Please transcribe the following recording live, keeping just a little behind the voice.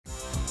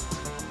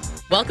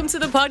Welcome to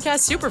the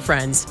podcast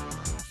Superfriends.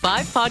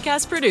 5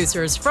 podcast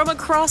producers from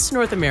across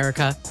North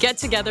America get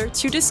together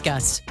to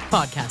discuss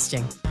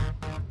podcasting.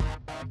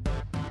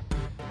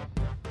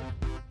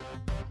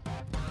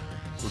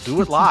 We'll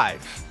do it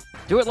live.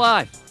 Do it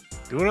live.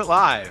 Doing it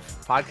live.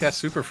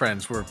 Podcast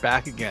Superfriends, we're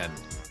back again.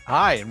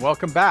 Hi, and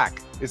welcome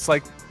back. It's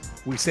like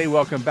we say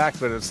welcome back,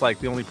 but it's like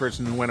the only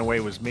person who went away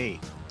was me.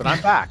 But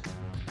I'm back.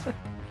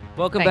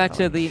 Welcome back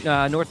to the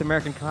North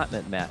American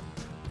continent, Matt.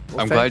 Well,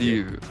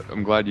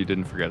 I'm glad you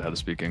didn't forget how to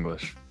speak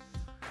English.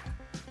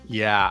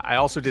 Yeah, I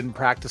also didn't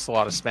practice a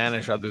lot of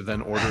Spanish other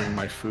than ordering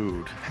my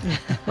food.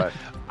 But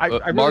I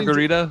really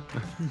Margarita?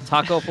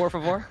 Taco, por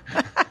favor.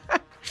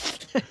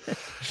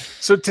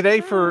 So today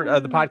for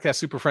the podcast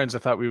Super Friends, I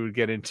thought we would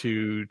get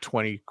into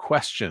 20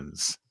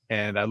 questions,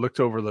 and I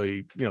looked over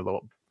the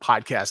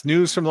podcast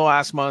news from the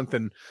last month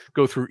and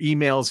go through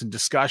emails and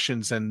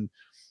discussions, and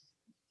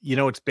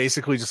it's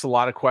basically just a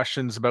lot of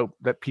questions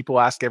that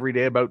people ask every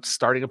day about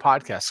starting a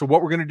podcast. So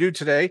what we're going to do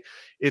today,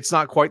 it's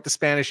not quite the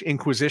Spanish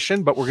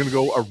Inquisition, but we're going to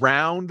go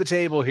around the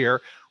table here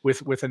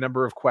with a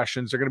number of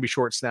questions. They're going to be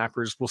short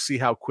snappers. We'll see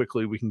how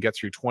quickly we can get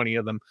through 20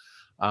 of them.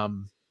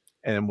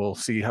 And we'll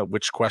see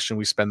which question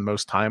we spend the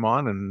most time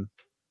on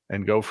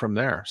and go from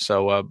there.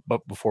 So,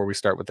 but before we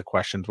start with the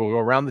questions, we'll go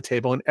around the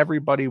table and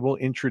everybody will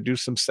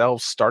introduce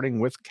themselves, starting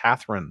with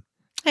Catherine.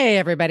 Hey,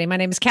 everybody. My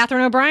name is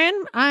Catherine O'Brien.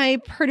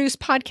 I produce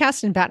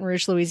podcasts in Baton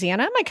Rouge,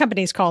 Louisiana. My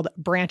company is called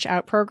Branch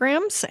Out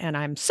Programs, and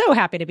I'm so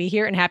happy to be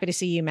here and happy to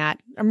see you, Matt.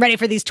 I'm ready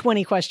for these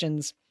 20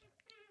 questions.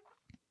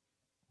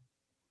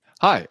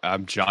 Hi,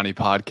 I'm Johnny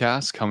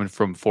Podcast, coming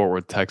from Fort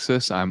Worth,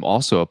 Texas. I'm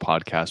also a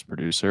podcast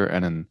producer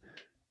and an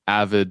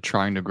avid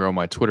trying to grow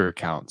my Twitter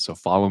account, so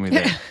follow me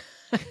there.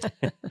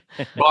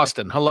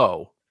 Boston,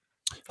 hello.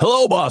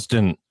 Hello,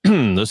 Boston.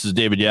 This is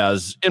David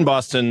Yaz in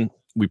Boston.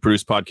 We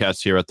produce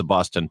podcasts here at the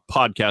Boston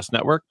Podcast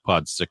Network,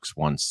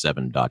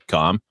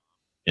 pod617.com.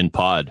 In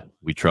pod,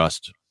 we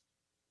trust.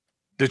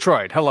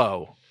 Detroit,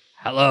 hello.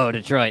 Hello,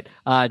 Detroit.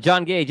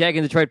 John Gay, Jag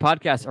in Detroit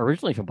podcast,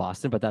 originally from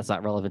Boston, but that's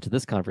not relevant to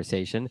this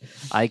conversation.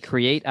 I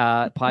create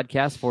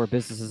podcasts for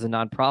businesses and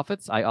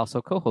nonprofits. I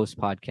also co-host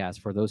podcasts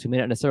for those who may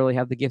not necessarily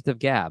have the gift of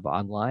gab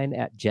online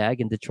at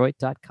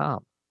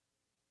jagindetroit.com.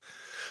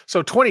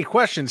 So 20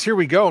 questions. Here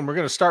we go. And we're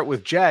going to start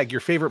with Jag, your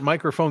favorite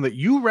microphone that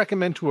you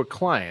recommend to a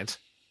client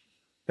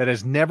that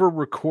has never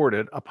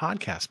recorded a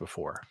podcast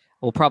before.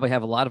 We'll probably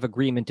have a lot of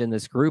agreement in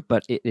this group,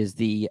 but it is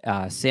the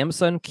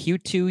Samson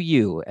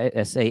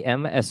Q2U,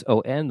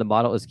 Samson. The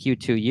model is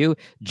Q2U.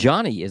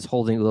 Johnny is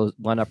holding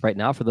one up right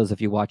now for those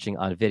of you watching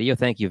on video.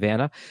 Thank you,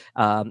 Vanna.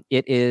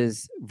 It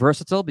is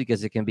versatile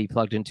because it can be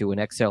plugged into an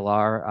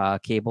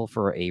XLR cable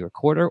for a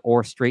recorder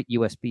or straight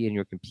USB in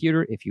your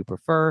computer if you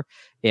prefer.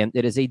 And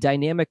it is a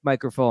dynamic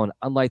microphone,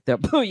 unlike the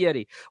Blue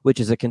Yeti,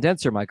 which is a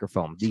condenser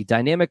microphone. The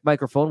dynamic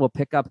microphone will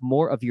pick up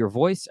more of your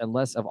voice and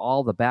less of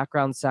all the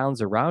background sounds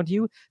around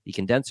you. The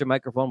condenser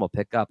microphone will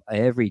pick up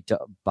every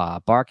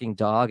barking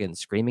dog and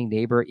screaming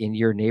neighbor in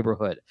your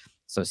neighborhood.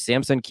 So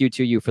Samson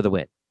Q2U for the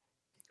win.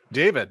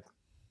 David.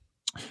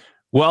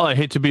 Well, I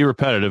hate to be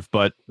repetitive,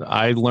 but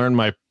I learned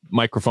my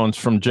microphones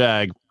from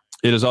Jag.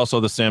 It is also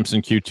the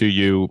Samson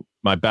Q2U.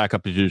 My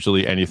backup is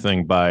usually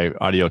anything by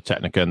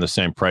Audio-Technica in the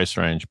same price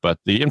range. But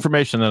the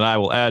information that I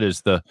will add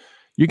is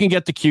you can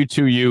get the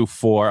Q2U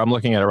for, I'm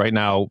looking at it right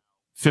now,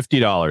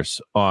 $50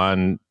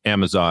 on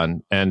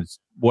Amazon. And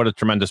what a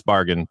tremendous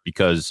bargain,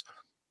 because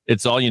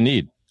it's all you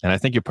need. And I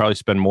think you probably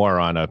spend more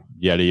on a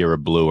Yeti or a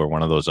Blue or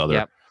one of those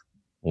other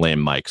lame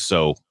mics.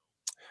 So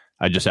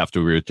I just have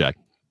to agree with Jack.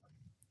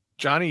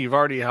 Johnny, you've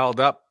already held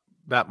up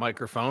that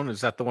microphone.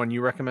 Is that the one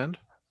you recommend?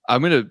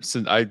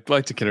 I'd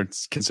like to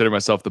consider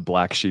myself the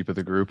black sheep of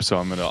the group, so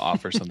I'm going to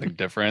offer something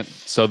different.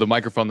 So the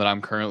microphone that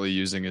I'm currently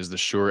using is the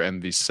Shure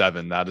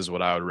MV7. That is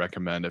what I would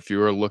recommend. If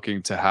you are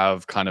looking to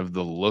have kind of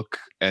the look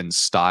and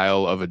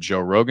style of a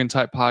Joe Rogan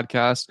type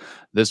podcast,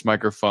 this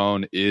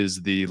microphone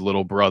is the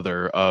little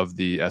brother of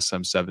the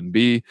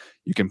SM7B.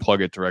 You can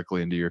plug it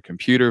directly into your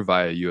computer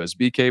via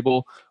USB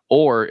cable.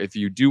 Or if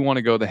you do want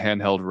to go the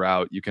handheld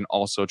route, you can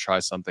also try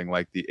something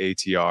like the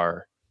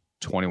ATR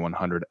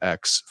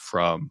 2100X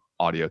from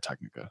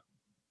Audio-Technica.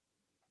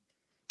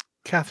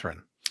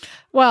 Catherine.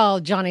 Well,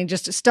 Johnny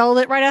just stole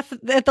it right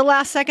at the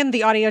last second.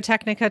 The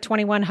Audio-Technica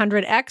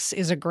 2100X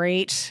is a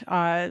great,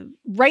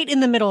 right in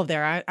the middle of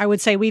there. I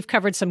would say we've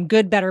covered some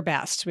good, better,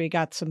 best. We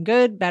got some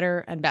good,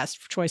 better, and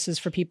best choices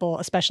for people,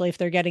 especially if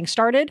they're getting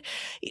started.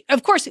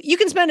 Of course, you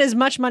can spend as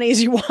much money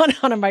as you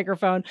want on a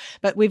microphone,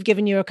 but we've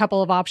given you a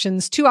couple of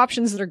options, 2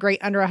 options that are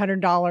great under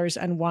 $100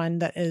 and one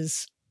that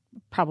is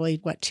probably,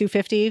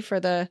 $250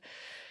 for the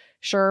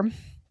Shure?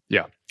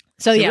 Yeah.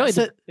 So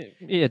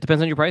it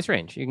depends on your price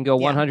range. You can go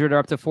 100 or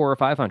up to 400 or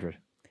 500.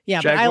 Yeah,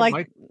 Jag, but I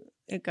like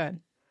it. Good.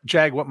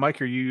 Jag, what mic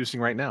are you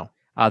using right now?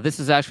 This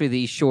is actually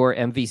the Shure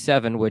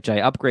MV7, which I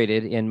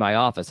upgraded in my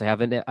office. I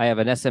have an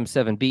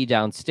SM7B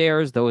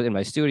downstairs. Those in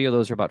my studio,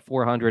 those are about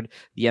 400.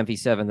 The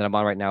MV7 that I'm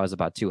on right now is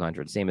about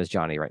 200. Same as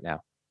Johnny right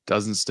now.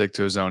 Doesn't stick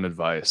to his own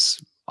advice.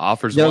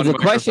 Offers No, one the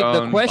question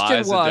microphone,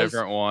 buys was a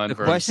different one. the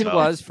for question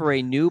himself. was for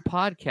a new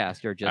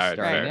podcaster just All right,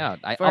 starting fair. out.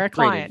 I For a upgraded.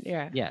 client,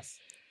 yeah. Yes.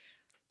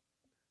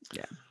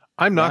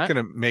 I'm not Matt?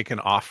 going to make an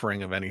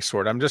offering of any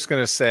sort. I'm just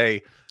going to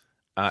say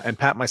and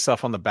pat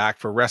myself on the back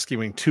for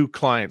rescuing 2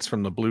 clients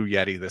from the Blue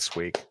Yeti this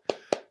week.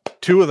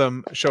 2 of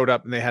them showed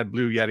up and they had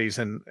Blue Yetis,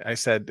 and I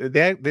said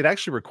they'd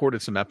actually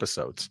recorded some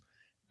episodes.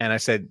 And I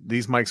said,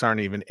 these mics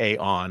aren't even A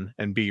on,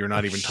 and B, you're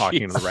not even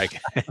talking to the right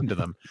end of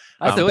them.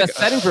 That's the best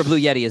setting for Blue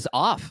Yeti is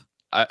off.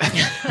 I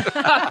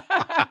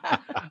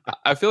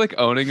feel like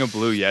owning a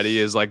Blue Yeti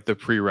is like the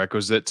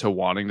prerequisite to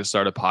wanting to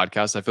start a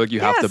podcast. I feel like you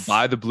have to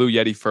buy the Blue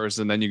Yeti first,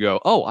 and then you go,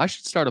 oh, I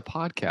should start a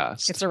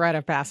podcast. It's a rite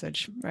of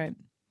passage, right?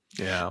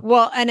 Yeah.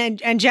 Well,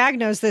 and Jag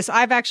knows this.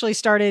 I've actually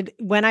started,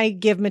 when I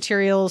give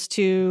materials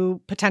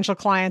to potential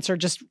clients or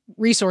just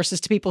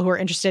resources to people who are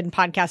interested in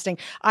podcasting,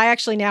 I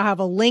actually now have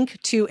a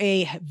link to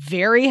a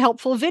very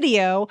helpful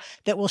video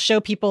that will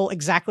show people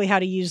exactly how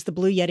to use the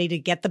Blue Yeti to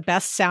get the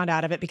best sound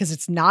out of it, because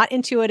it's not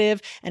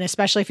intuitive. And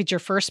especially if it's your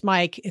first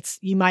mic,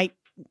 you might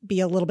be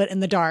a little bit in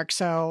the dark.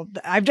 So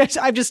I've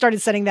just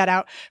started sending that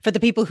out for the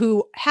people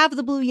who have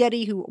the Blue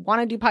Yeti, who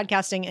want to do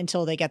podcasting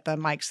until they get the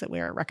mics that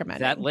we're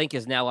recommending. That link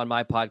is now on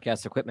my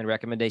podcast equipment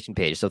recommendation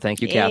page. So thank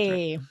you, Yay.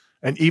 Catherine.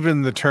 And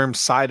even the term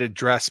side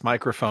address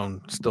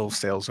microphone still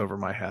sails over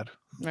my head.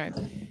 Right.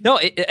 No,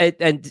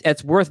 and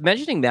it's worth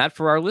mentioning that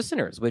for our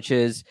listeners, which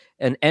is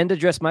an end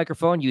address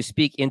microphone, you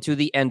speak into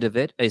the end of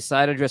it. A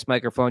side address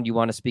microphone, you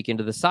want to speak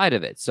into the side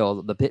of it.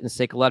 So the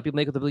mistake a lot of people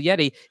make with the Blue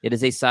Yeti, it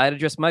is a side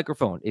address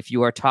microphone. If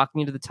you are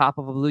talking into the top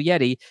of a Blue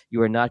Yeti,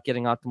 you are not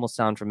getting optimal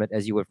sound from it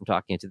as you would from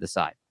talking into the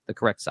side. The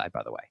correct side,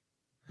 by the way.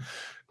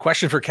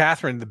 Question for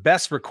Catherine, the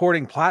best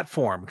recording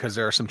platform, because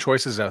there are some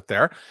choices out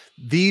there.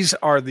 These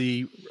are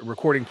the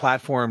recording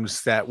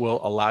platforms that will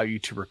allow you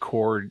to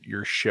record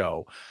your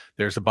show.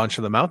 There's a bunch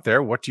of them out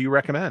there. What do you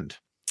recommend?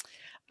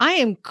 I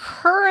am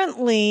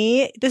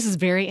currently, this is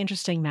very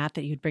interesting, Matt,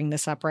 that you'd bring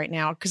this up right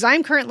now, because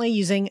I'm currently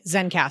using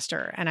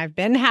Zencastr, and I've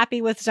been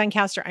happy with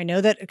Zencastr. I know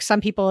that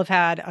some people have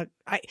had,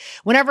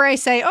 whenever I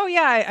say, oh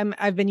yeah,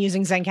 I've been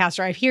using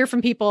Zencastr, I hear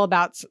from people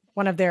about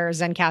one of their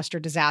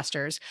Zencastr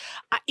disasters.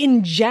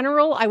 In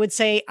general, I would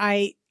say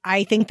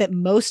I think that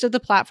most of the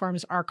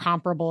platforms are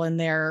comparable in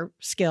their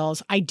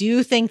skills. I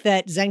do think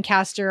that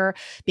Zencastr,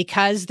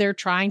 because they're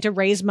trying to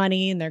raise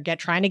money and they're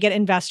trying to get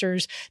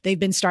investors, they've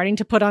been starting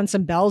to put on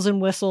some bells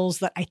and whistles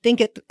that I think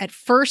at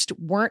first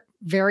weren't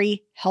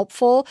very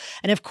helpful.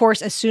 And of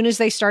course, as soon as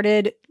they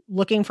started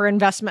looking for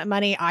investment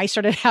money, I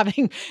started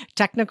having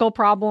technical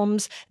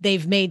problems.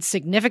 They've made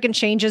significant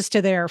changes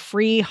to their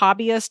free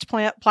hobbyist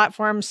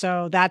platform.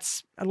 So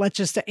that's,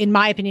 in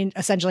my opinion,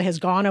 essentially has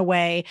gone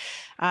away.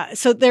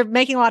 So they're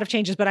making a lot of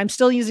changes, but I'm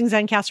still using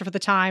Zencastr for the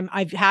time.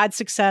 I've had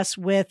success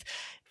with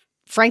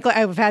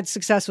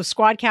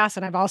Squadcast,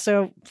 and I've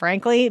also,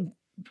 frankly,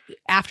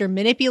 after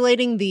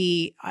manipulating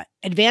the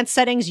advanced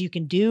settings, you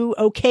can do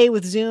okay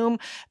with Zoom,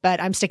 but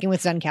I'm sticking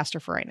with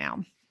Zencastr for right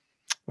now.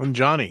 And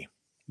Johnny.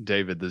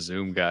 David, the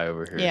Zoom guy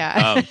over here.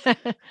 Yeah.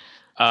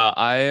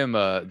 I am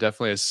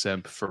definitely a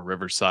simp for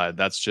Riverside.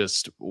 That's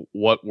just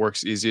what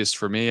works easiest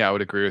for me. I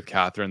would agree with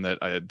Catherine that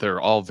they're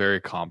all very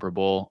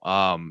comparable.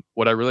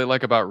 What I really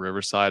like about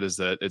Riverside is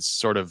that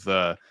it's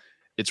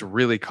it's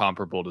really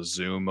comparable to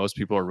Zoom. Most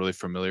people are really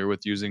familiar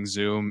with using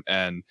Zoom,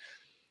 and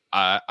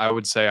I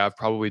would say I've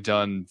probably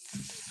done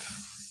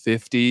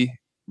 50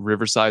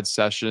 Riverside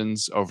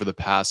sessions over the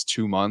past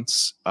 2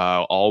 months,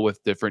 all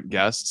with different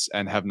guests,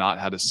 and have not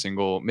had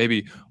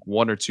maybe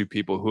 1 or 2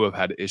 people who have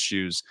had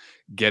issues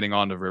getting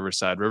onto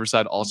Riverside.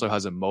 Riverside also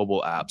has a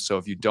mobile app. So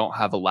if you don't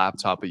have a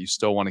laptop, but you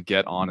still want to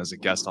get on as a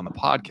guest on the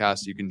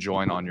podcast, you can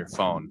join on your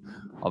phone.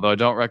 Although I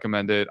don't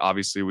recommend it.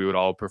 Obviously, we would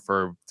all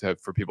prefer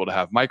for people to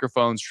have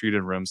microphones,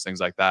 treated rooms, things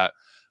like that.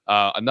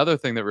 Another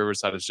thing that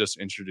Riverside has just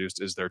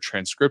introduced is their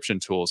transcription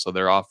tool. So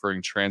they're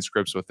offering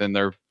transcripts within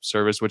their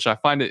service, which I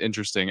find it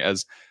interesting,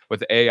 as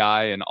with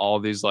AI and all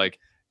these like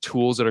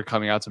tools that are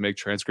coming out to make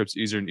transcripts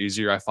easier and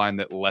easier. I find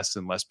that less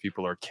and less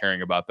people are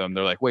caring about them.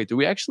 They're like, wait, do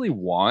we actually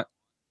want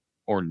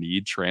or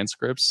need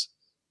transcripts?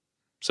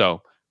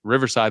 So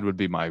Riverside would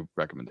be my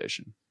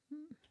recommendation.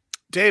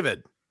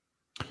 David.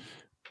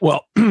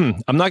 Well,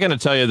 I'm not going to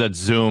tell you that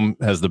Zoom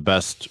has the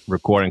best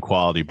recording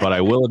quality, but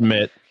I will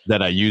admit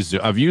that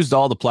I've used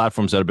all the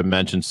platforms that have been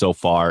mentioned so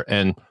far,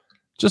 and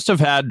just have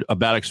had a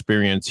bad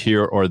experience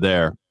here or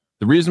there.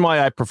 The reason why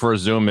I prefer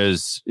Zoom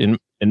is, in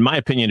my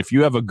opinion, if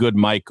you have a good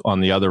mic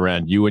on the other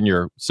end,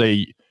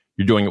 say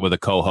you're doing it with a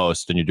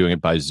co-host and you're doing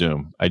it by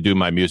Zoom. I do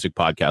my music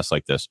podcast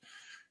like this.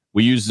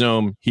 We use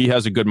Zoom. He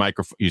has a good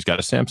microphone. He's got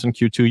a Samsung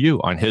Q2U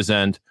on his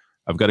end.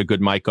 I've got a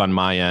good mic on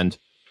my end.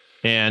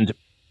 And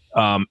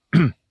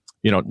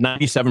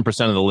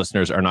 97% of the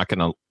listeners are not going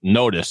to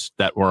notice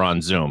that we're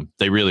on Zoom.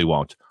 They really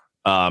won't,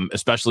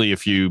 especially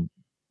if you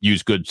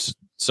use good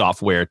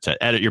software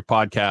to edit your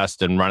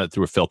podcast and run it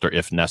through a filter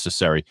if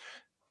necessary.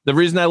 The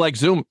reason I like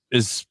Zoom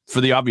is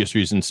for the obvious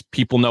reasons.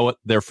 People know it.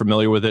 They're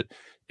familiar with it.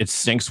 It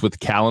syncs with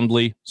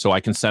Calendly, so I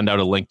can send out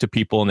a link to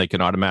people and they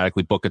can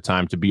automatically book a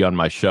time to be on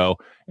my show,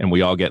 and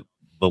we all get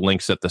the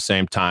links at the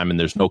same time, and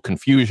there's no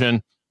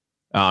confusion.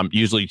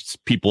 Usually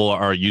people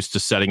are used to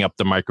setting up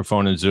the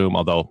microphone in Zoom,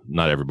 although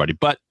not everybody,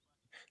 but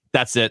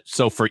that's it.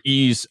 So for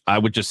ease, I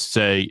would just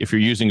say, if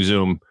you're using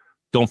Zoom,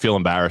 don't feel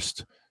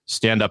embarrassed.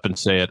 Stand up and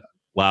say it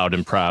loud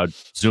and proud.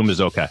 Zoom is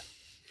okay.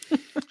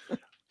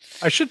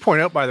 I should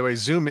point out, by the way,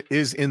 Zoom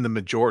is in the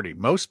majority.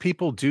 Most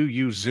people do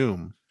use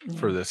Zoom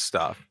for this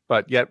stuff,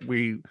 but yet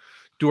we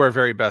do our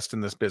very best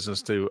in this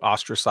business to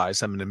ostracize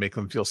them and to make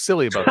them feel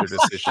silly about their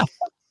decision.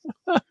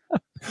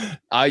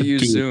 I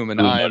use Zoom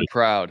and I am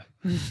proud.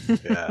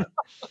 Yeah.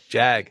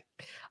 Jag.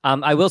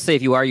 I will say,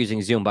 if you are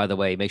using Zoom, by the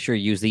way, make sure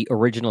you use the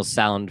original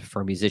sound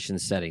for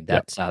musicians setting.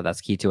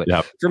 That's key to it.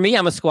 Yep. For me,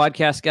 I'm a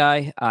Squadcast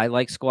guy. I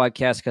like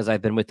Squadcast because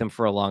I've been with them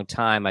for a long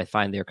time. I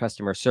find their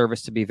customer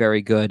service to be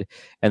very good.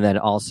 And then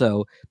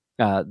also,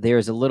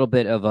 there's a little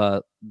bit of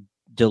a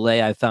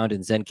delay I found in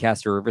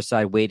Zencaster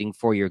Riverside waiting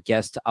for your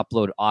guest to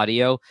upload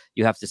audio.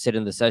 You have to sit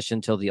in the session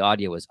until the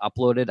audio is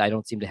uploaded. I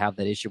don't seem to have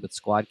that issue with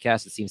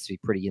Squadcast. It seems to be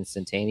pretty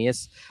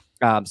instantaneous.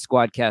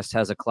 Squadcast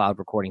has a cloud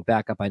recording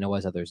backup, I know,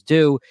 as others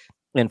do.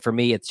 And for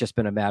me, it's just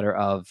been a matter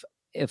of,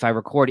 if I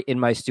record in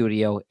my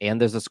studio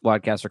and there's a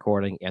Squadcast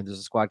recording and there's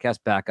a Squadcast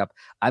backup,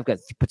 I've got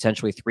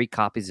potentially 3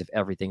 copies of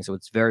everything. So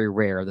it's very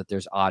rare that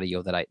there's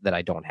audio that I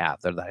don't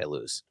have, that I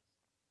lose.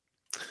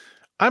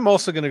 I'm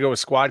also going to go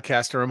with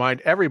Squadcast to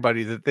remind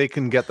everybody that they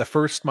can get the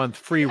first month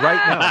free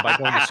right now by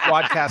going to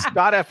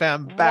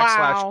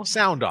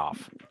squadcast.fm/sound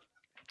off.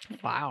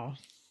 Wow.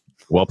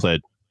 Well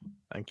played.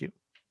 Thank you.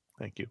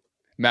 Thank you.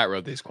 Matt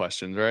wrote these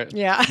questions, right?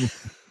 Yeah.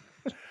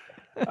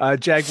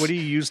 Jag, what do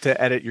you use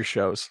to edit your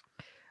shows?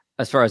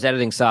 As far as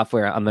editing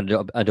software, I'm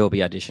an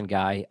Adobe Audition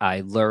guy.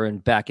 I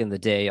learned back in the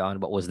day on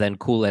what was then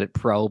Cool Edit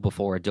Pro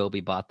before Adobe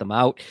bought them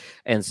out.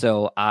 And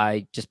so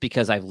just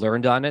because I've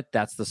learned on it,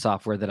 that's the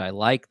software that I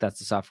like. That's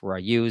the software I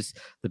use.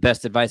 The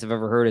best advice I've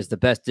ever heard is the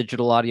best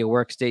digital audio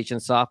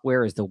workstation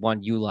software is the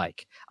one you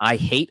like. I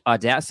hate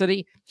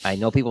Audacity. I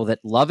know people that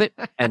love it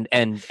and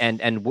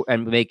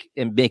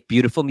make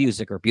beautiful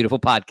music or beautiful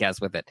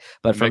podcasts with it.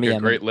 But for me, I'm a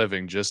great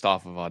living just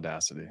off of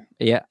Audacity.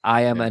 Yeah,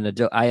 I am an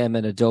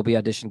Adobe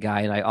Audition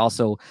guy, and I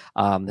also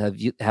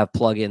have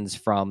plugins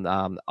from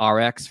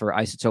RX for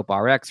Isotope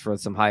RX for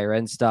some higher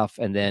end stuff,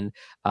 and then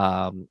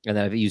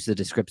I've used the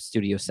Descript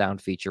Studio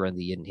sound feature and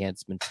the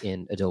enhancement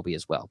in Adobe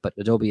as well. But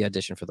Adobe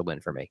Audition for the win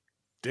for me.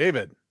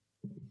 David.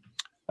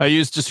 I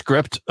use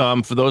Descript.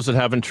 For those that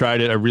haven't tried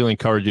it, I really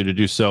encourage you to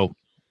do so.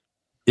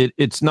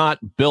 It's not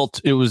built.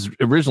 It was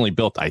originally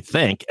built, I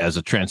think, as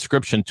a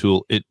transcription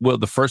tool.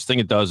 The first thing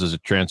it does is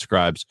it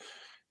transcribes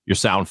your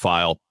sound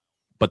file,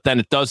 but then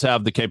it does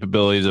have the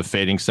capabilities of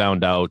fading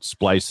sound out,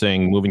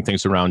 splicing, moving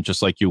things around,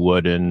 just like you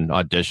would in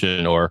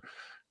Audition or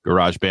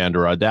GarageBand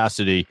or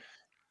Audacity.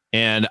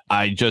 And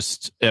I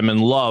just am in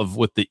love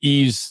with the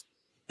ease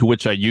to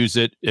which I use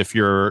it. If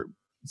you're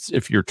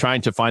trying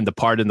to find the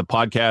part in the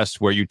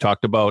podcast where you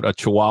talked about a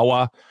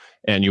Chihuahua,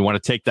 and you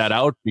want to take that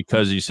out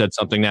because you said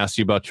something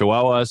nasty about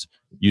Chihuahuas,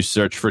 you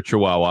search for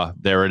Chihuahua.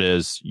 There it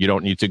is. You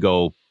don't need to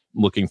go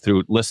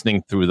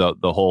listening through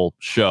the whole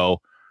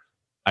show.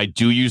 I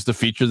do use the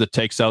feature that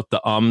takes out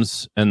the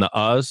ums and the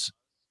uhs,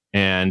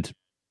 and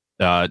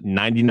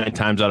 99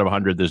 times out of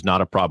 100, there's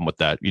not a problem with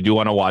that. You do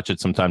want to watch it.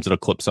 Sometimes it'll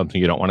clip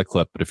something you don't want to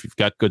clip, but if you've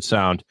got good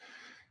sound,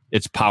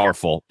 it's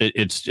powerful.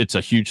 It's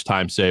a huge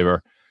time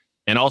saver.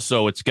 And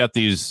also, it's got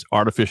these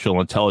artificial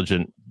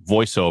intelligent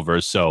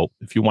voiceovers. So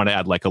if you want to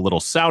add like a little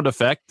sound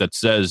effect that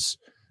says,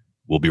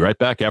 "We'll be right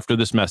back after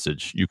this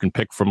message," you can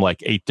pick from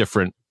like 8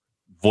 different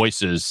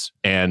voices.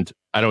 And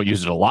I don't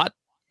use it a lot,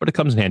 but it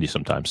comes in handy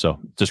sometimes. So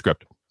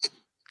Descript.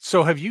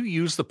 So have you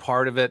used the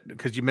part of it,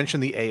 because you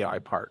mentioned the AI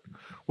part,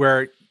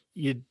 where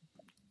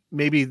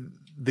maybe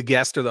the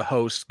guest or the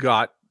host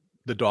got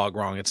the dog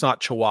wrong. It's not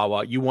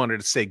Chihuahua. You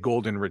wanted to say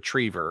golden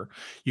retriever.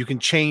 You can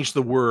change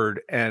the word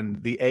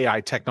and the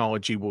AI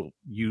technology will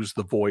use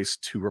the voice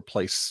to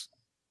replace.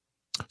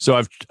 So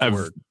I've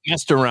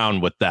messed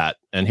around with that.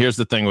 And here's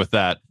the thing with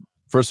that.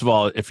 First of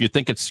all, if you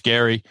think it's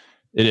scary,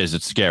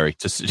 it's scary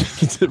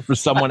for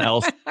someone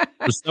else,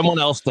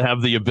 to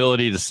have the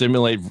ability to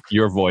simulate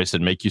your voice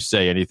and make you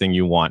say anything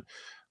you want.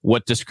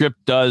 What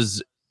Descript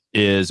does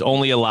is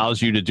only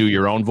allows you to do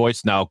your own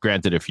voice. Now,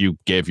 granted, if you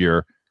gave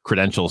your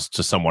credentials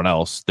to someone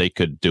else, they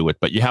could do it,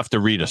 but you have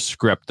to read a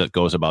script that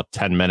goes about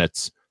 10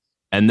 minutes.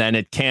 And then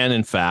it can,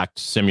 in fact,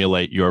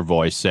 simulate your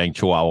voice saying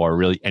Chihuahua or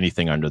really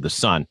anything under the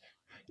sun.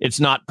 It's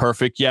not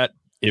perfect yet.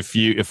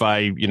 If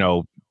I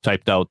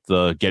typed out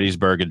the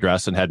Gettysburg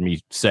Address and had me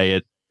say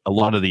it, a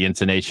lot of the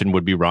intonation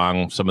would be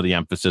wrong. Some of the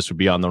emphasis would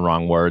be on the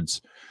wrong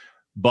words.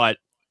 But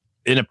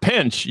in a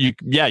pinch, you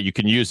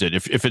can use it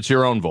if it's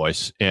your own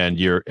voice and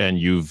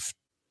you've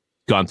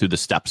gone through the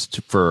steps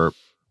for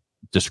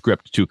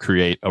Descript to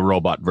create a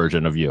robot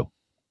version of you.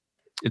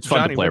 It's fun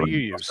Johnny, to play. What do you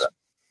use?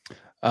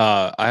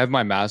 I have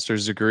my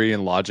master's degree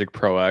in Logic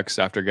Pro X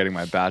after getting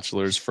my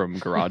bachelor's from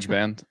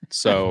GarageBand.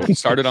 So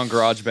started on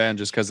GarageBand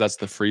just because that's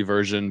the free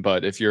version.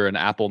 But if you're an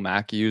Apple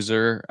Mac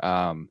user,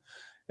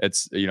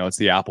 it's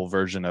the Apple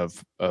version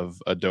of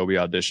Adobe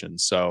Audition.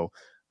 So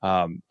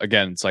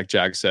Again, it's like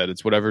Jag said,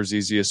 it's whatever's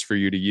easiest for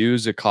you to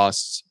use. It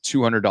costs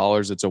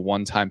 $200. It's a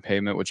one-time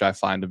payment, which I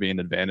find to be an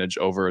advantage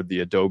over the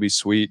Adobe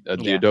Suite.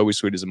 The Adobe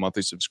Suite is a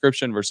monthly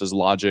subscription versus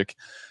Logic.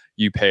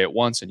 You pay it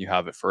once and you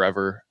have it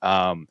forever.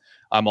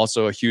 I'm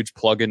also a huge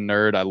plugin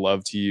nerd. I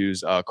love to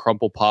use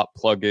Crumple Pop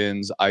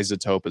plugins,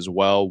 Isotope as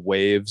well.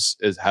 Waves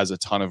has a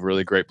ton of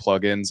really great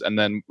plugins. And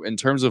then in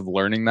terms of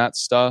learning that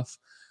stuff,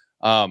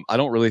 I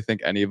don't really think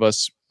any of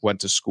us went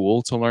to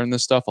school to learn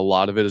this stuff. A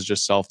lot of it is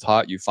just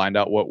self-taught. You find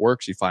out what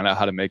works. You find out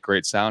how to make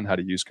great sound, how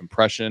to use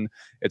compression.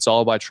 It's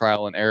all by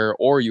trial and error,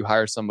 or you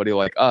hire somebody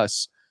like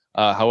us.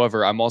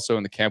 However, I'm also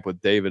in the camp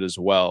with David as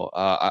well.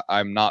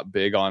 I'm not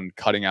big on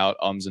cutting out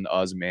ums and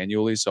uhs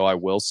manually, so I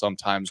will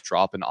sometimes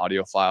drop an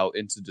audio file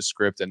into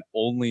Descript and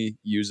only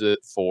use it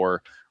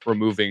for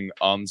removing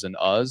ums and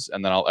uhs,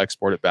 and then I'll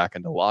export it back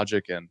into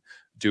Logic and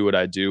do what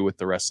I do with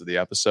the rest of the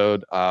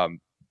episode.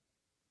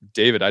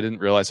 David, I didn't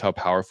realize how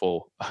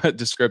powerful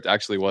Descript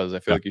actually was. I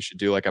feel like you should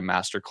do like a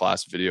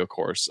masterclass video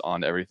course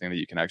on everything that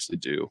you can actually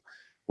do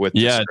with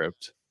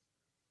Descript.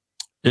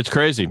 It's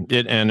crazy.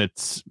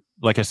 It's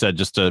like I said,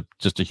 just a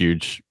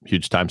huge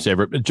time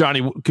saver.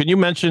 Johnny, can you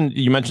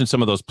mentioned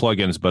some of those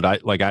plugins, but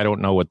I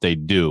don't know what they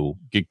do.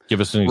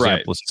 Give us an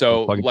example. Right.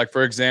 So, like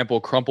for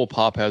example, Crumple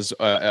Pop has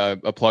a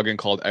plugin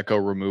called Echo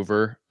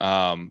Remover.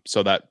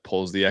 So that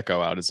pulls the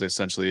echo out. It's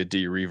essentially a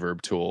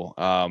de-reverb tool.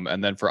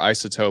 And then for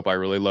Isotope, I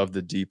really love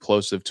the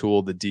de-plosive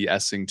tool, the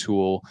de-essing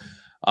tool.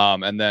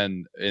 And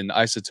then in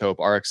Isotope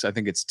RX, I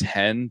think it's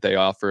 10. They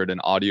offered an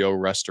audio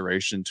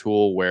restoration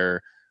tool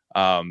where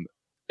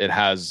it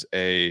has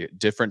a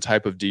different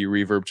type of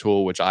de-reverb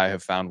tool, which I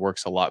have found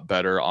works a lot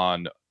better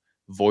on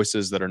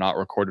voices that are not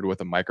recorded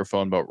with a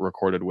microphone, but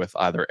recorded with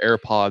either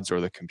AirPods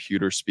or the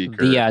computer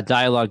speaker. The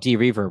dialogue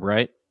de-reverb,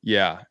 right?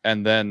 Yeah.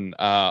 And then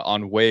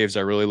on Waves,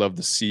 I really love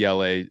the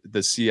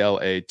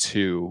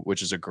CLA2,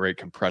 which is a great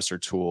compressor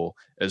tool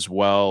as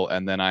well.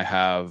 And then I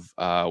have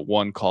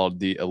one called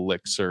the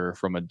Elixir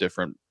from a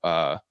different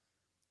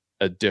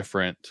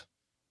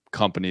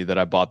company that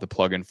I bought the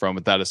plugin from,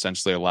 but that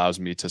essentially allows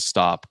me to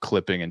stop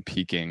clipping and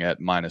peaking at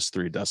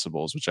 -3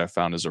 decibels, which I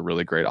found is a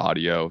really great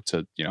audio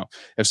to,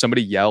 if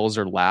somebody yells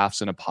or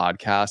laughs in a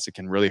podcast, it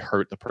can really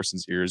hurt the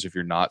person's ears if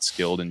you're not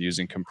skilled in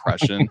using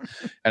compression.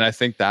 And I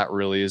think that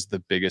really is the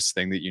biggest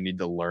thing that you need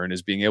to learn,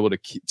 is being able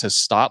to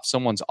stop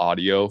someone's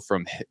audio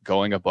from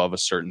going above a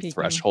certain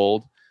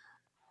threshold.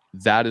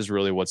 That is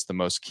really what's the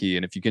most key.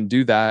 And if you can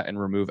do that and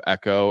remove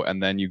echo,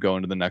 and then you go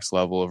into the next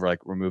level of like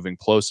removing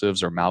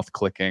plosives or mouth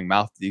clicking,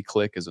 mouth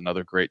declick is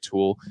another great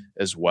tool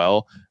as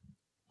well.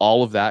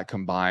 All of that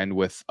combined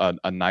with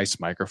a nice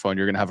microphone,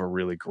 you're going to have a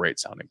really great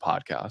sounding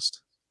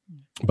podcast.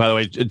 By the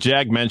way,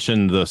 Jag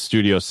mentioned the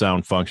studio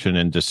sound function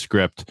in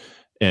Descript.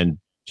 And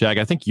Jag,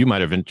 I think you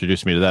might have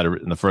introduced me to that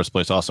in the first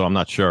place also. I'm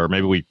not sure.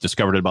 Maybe we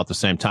discovered it about the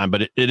same time,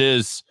 but it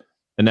is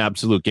an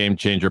absolute game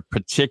changer,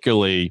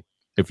 particularly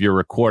if you're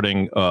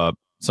recording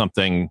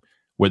something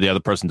where the other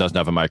person doesn't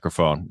have a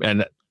microphone.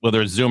 And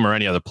whether it's Zoom or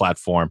any other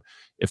platform,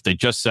 if they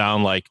just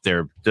sound like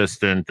they're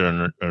distant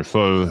and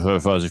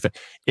fuzzy,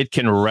 it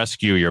can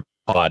rescue your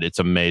pod. It's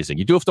amazing.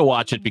 You do have to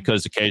watch it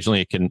because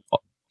occasionally it can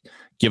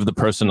give the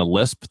person a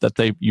lisp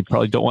that you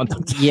probably don't want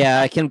them to.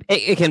 Yeah,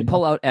 it can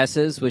pull out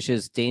S's, which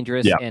is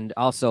dangerous. Yeah. And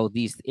also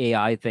these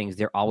AI things,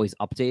 they're always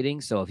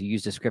updating. So if you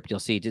use Descript, you'll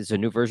see there's a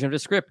new version of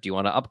Descript. You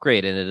want to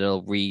upgrade, and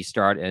it'll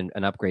restart and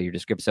upgrade your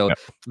Descript. So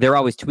they're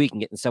always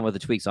tweaking it, and some of the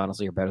tweaks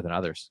honestly are better than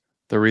others.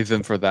 The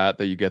reason for that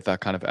you get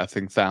that kind of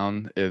ething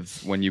sound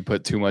is when you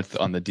put too much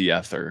on the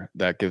de-ether,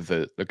 that gives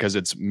it, because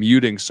it's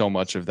muting so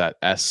much of that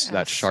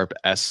that sharp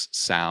S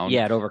sound.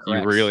 Yeah, it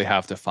overcorrects. You really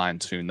have to fine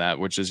tune that,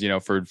 which is,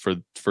 for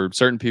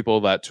certain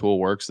people that tool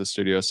works, the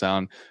studio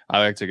sound. I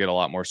like to get a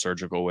lot more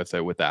surgical with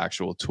it, with the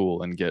actual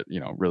tool, and get,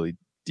 really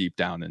deep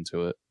down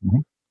into it. Mm-hmm.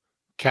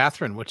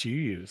 Catherine, what do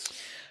you use?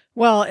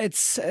 Well,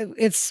 it's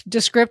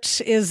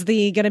Descript is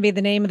going to be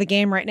the name of the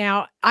game right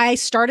now. I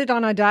started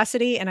on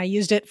Audacity and I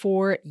used it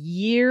for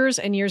years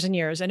and years and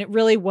years. And it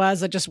really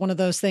was just one of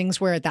those things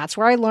where that's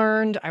where I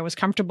learned. I was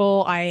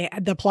comfortable.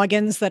 The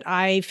plugins that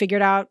I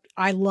figured out,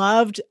 I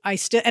loved. I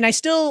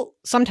still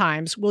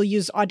sometimes will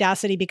use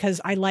Audacity because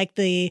I like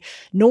the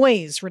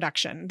noise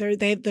reduction.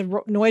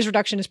 The noise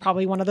reduction is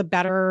probably one of the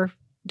better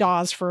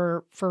DAWs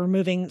for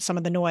removing some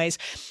of the noise.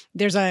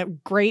 There's a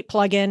great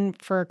plugin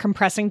for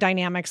compressing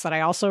dynamics that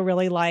I also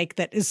really like,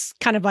 that is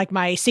kind of like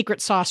my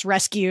secret sauce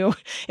rescue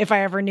if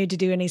I ever need to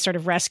do any sort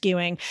of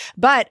rescuing.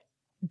 But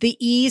the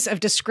ease of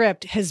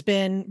Descript has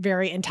been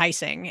very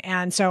enticing.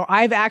 And so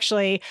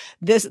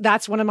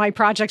that's one of my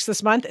projects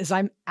this month, is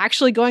I'm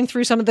actually going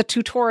through some of the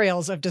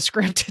tutorials of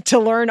Descript to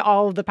learn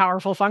all of the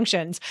powerful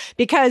functions,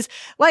 because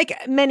like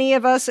many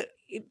of us,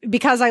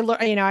 because I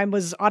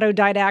was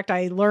autodidact,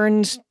 I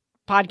learned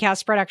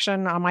podcast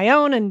production on my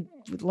own and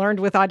learned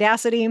with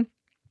Audacity.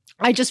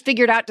 I just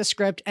figured out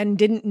Descript and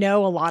didn't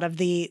know a lot of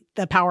the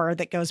power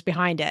that goes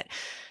behind it.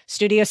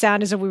 Studio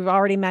sound, as we've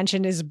already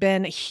mentioned, has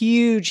been a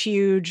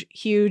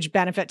huge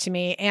benefit to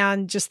me.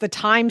 And just the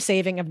time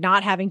saving of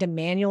not having to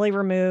manually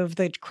remove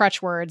the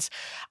crutch words.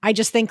 I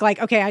just think like,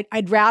 okay,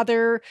 I'd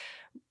rather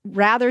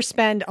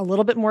spend a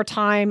little bit more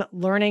time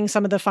learning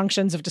some of the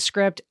functions of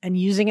Descript and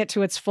using it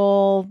to its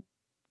full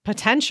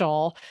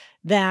potential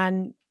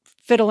than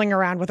fiddling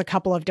around with a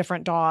couple of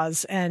different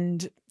DAWs.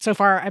 And so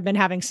far I've been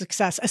having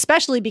success,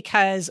 especially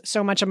because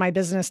so much of my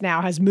business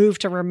now has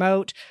moved to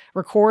remote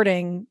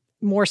recording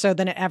more so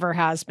than it ever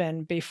has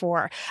been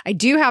before. I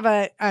do have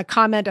a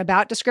comment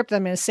about Descript that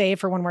I'm going to save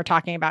for when we're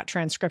talking about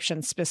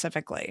transcription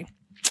specifically.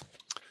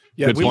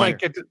 Yeah, Good we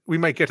point.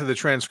 might get to the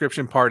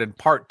transcription part in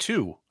part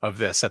 2 of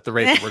this at the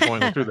rate that we're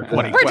going through the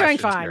 20 We're doing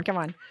questions fine. here. Come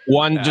on.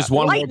 One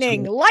more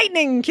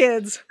Lightning,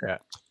 kids. Yeah.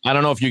 I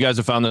don't know if you guys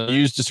have found that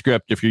use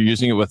Descript if you're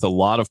using it with a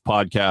lot of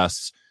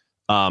podcasts.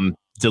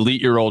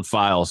 Delete your old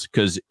files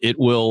because it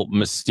will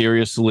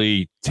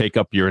mysteriously take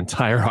up your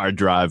entire hard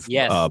drive.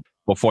 Yes.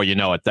 Before you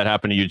know it. That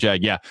happened to you,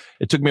 Jag. Yeah,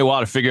 it took me a while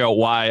to figure out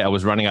why I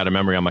was running out of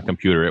memory on my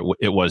computer.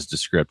 It was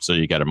Descript, so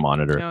you got to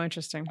monitor it. Oh,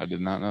 interesting. I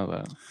did not know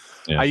that.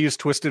 Yeah. I use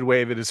Twisted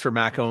Wave. It is for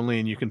Mac only,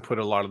 and you can put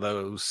a lot of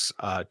those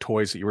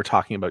toys that you were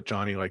talking about,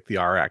 Johnny, like the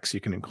RX. You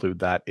can include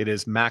that. It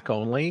is Mac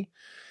only,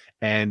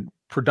 and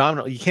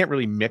predominantly you can't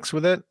really mix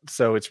with it.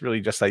 So it's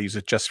really just I use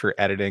it just for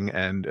editing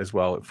and as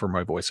well for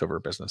my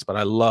voiceover business. But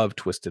I love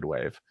Twisted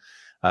Wave.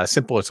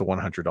 Simple. It's a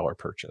 $100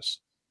 purchase.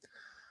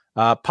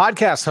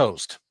 Podcast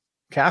host,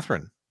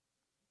 Catherine.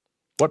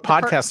 What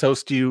podcast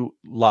host do you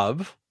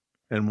love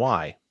and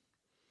why?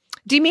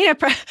 Do you mean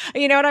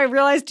you know what I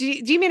realized? Do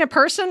you mean a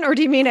person or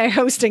do you mean a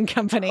hosting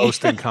company?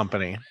 Hosting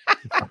company.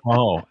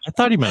 Oh, I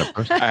thought he meant a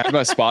person. I had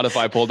my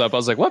Spotify pulled up. I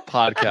was like, what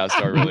podcast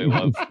do I really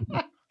love?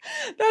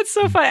 That's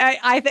so funny.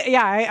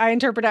 I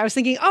interpret it. I was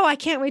thinking, oh, I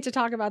can't wait to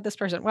talk about this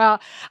person. Well,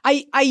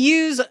 I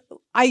use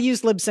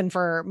Libsyn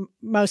for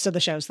most of the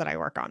shows that I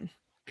work on.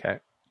 Okay.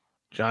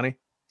 Johnny?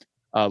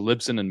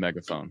 Libsyn and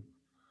Megaphone.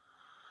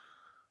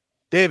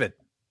 David?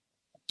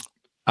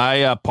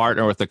 I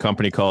partner with a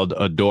company called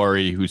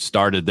Adori, who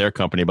started their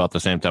company about the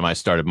same time I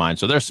started mine.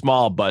 So they're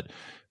small, but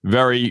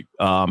very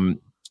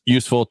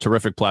useful,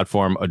 terrific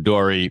platform,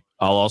 Adori.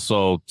 I'll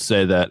also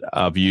say that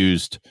I've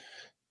used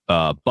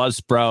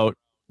Buzzsprout,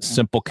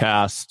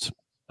 Simplecast,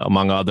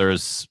 among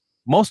others.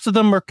 Most of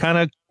them are kind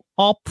of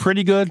all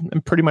pretty good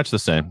and pretty much the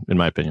same, in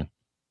my opinion.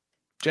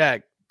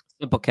 Jag?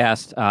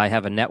 Simplecast, I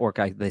have a network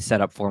they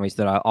set up for me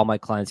so that all my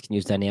clients can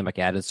use dynamic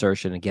ad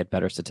insertion and get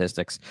better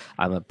statistics.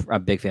 I'm a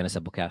big fan of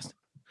Simplecast.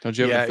 Don't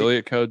you have an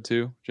affiliate code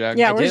too, Jag?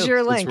 Yeah, where's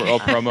your link? Since we're all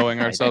promoting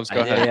ourselves. Go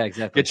ahead. Yeah,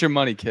 exactly. Get your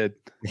money, kid.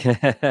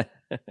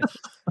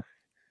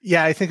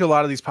 Yeah, I think a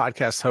lot of these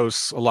podcast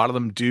hosts, a lot of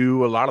them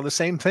do a lot of the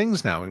same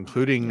things now,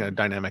 including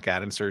dynamic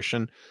ad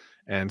insertion.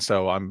 And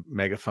so I'm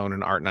Megaphone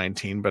and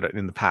Art19, but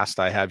in the past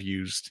I have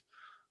used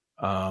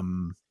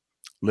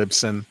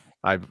Libsyn.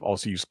 I've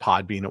also used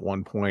Podbean at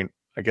one point.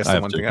 I guess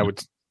the one thing I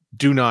would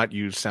do not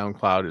use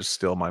SoundCloud is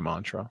still my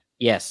mantra.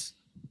 Yes.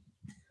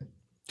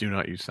 Do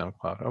not use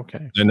SoundCloud.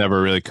 Okay. They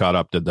never really caught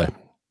up, did they?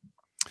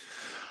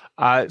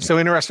 So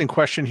interesting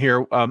question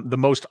here. The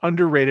most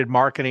underrated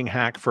marketing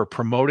hack for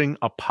promoting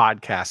a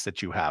podcast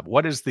that you have.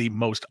 What is the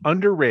most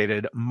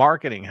underrated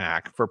marketing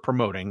hack for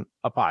promoting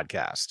a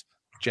podcast?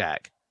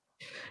 Jag?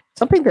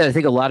 Something that I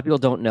think a lot of people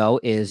don't know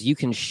is you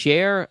can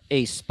share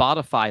a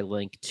Spotify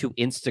link to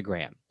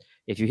Instagram.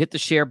 If you hit the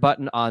share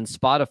button on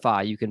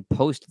Spotify, you can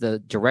post the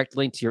direct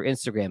link to your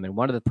Instagram. And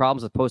one of the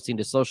problems with posting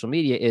to social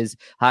media is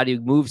how do you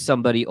move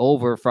somebody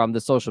over from the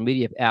social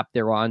media app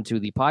they're on to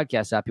the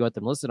podcast app you want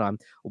them to listen on?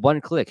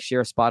 One click,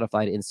 share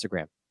Spotify to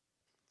Instagram.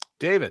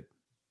 David?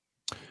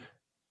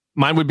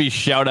 Mine would be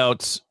shout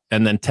outs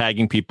and then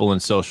tagging people in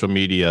social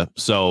media.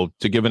 So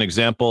to give an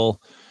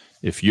example,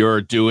 if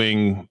you're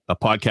doing a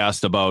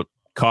podcast about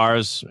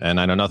cars, and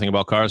I know nothing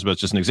about cars, but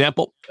it's just an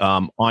example,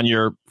 on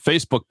your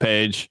Facebook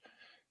page,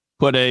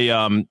 put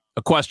a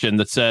question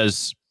that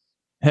says,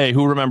 hey,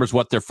 who remembers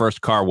what their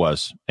first car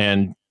was?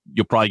 And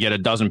you'll probably get a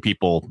dozen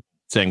people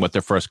saying what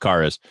their first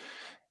car is.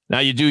 Now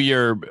you do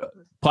your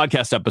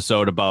podcast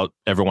episode about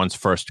everyone's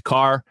first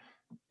car,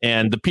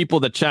 and the people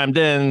that chimed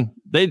in,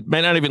 they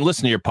may not even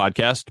listen to your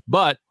podcast,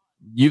 but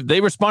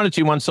they responded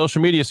to you on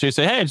social media. So you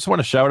say, hey, I just want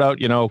to shout out,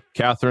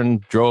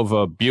 Catherine drove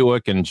a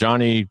Buick and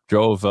Johnny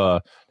drove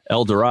a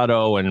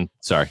Eldorado. And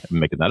sorry, I'm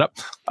making that up.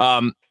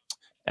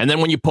 And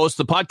then when you post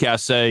the podcast,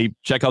 say,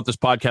 check out this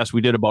podcast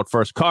we did about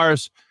first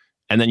cars.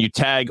 And then you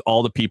tag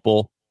all the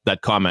people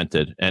that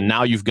commented. And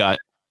now you've got,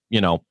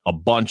 a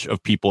bunch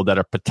of people that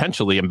are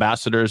potentially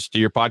ambassadors to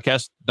your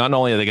podcast. Not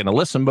only are they going to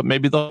listen, but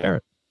maybe they'll share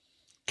it.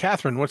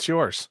 Catherine, what's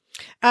yours?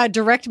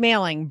 Direct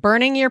mailing,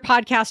 burning your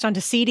podcast onto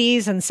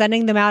CDs and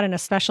sending them out in a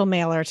special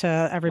mailer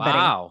to everybody.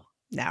 Wow.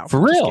 No.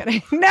 For just real?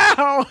 kidding.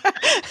 No.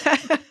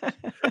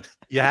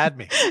 You had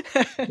me.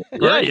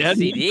 Yeah, you had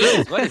me.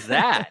 CDs. What is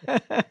that?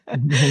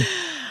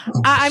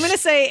 I'm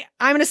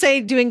gonna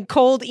say doing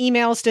cold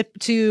emails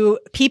to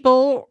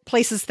people,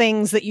 places,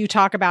 things that you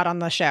talk about on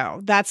the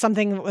show. That's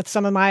something with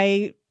some of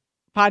my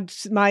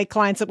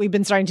clients that we've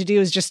been starting to do,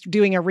 is just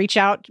doing a reach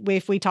out.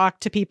 If we talk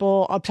to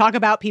people, talk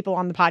about people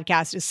on the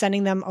podcast, is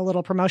sending them a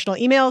little promotional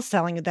emails,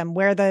 telling them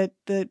where the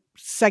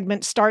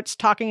segment starts,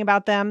 talking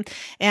about them.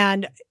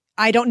 And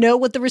I don't know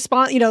what the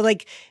response,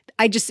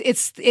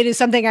 it is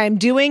something I'm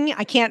doing.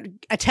 I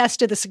can't attest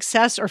to the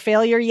success or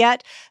failure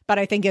yet, but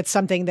I think it's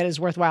something that is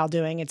worthwhile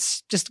doing.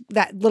 It's just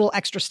that little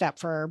extra step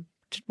for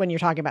when you're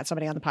talking about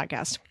somebody on the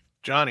podcast.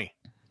 Johnny.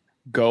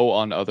 Go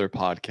on other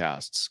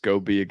podcasts, go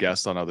be a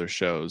guest on other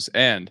shows.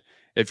 And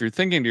if you're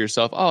thinking to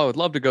yourself, oh, I'd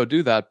love to go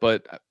do that,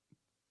 but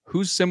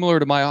who's similar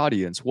to my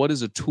audience? What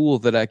is a tool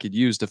that I could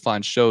use to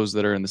find shows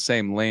that are in the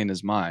same lane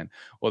as mine?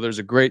 Well, there's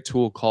a great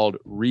tool called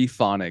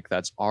Rephonic.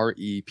 That's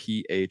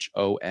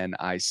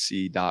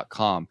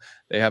REPHONIC.com.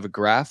 They have a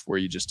graph where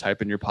you just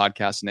type in your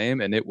podcast name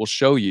and it will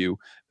show you,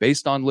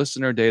 based on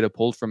listener data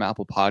pulled from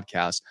Apple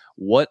Podcasts,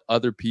 what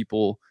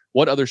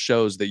other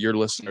shows that your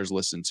listeners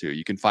listen to.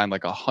 You can find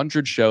like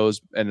 100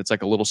 shows, and it's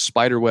like a little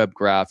spider web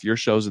graph. Your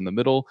show's in the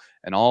middle,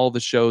 and all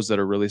the shows that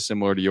are really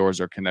similar to yours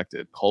are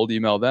connected. Cold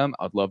email them.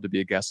 I'd love to be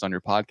a guest on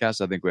your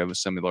podcast. I think we have a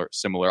similar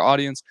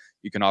audience.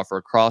 You can offer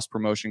a cross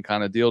promotion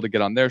kind of deal to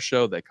get on their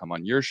show. They come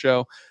on your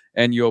show,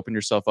 and you open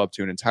yourself up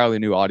to an entirely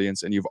new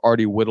audience, and you've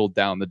already whittled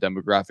down the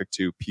demographic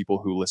to people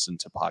who listen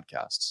to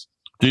podcasts.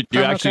 Do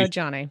you actually,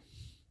 Johnny?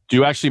 Do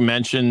you actually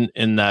mention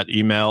in that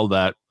email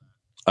that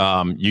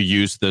you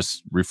use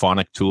this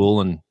Rephonic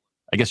tool? And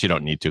I guess you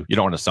don't need to. You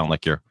don't want to sound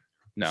like you're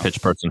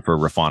pitch person for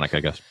Rephonic,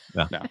 I guess.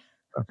 Yeah.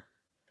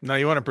 No,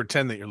 you want to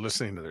pretend that you're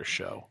listening to their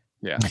show.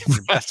 Yeah.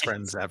 Your best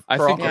friends ever. I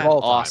think of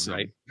all awesome.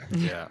 time, right?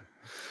 Yeah.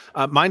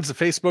 Mine's a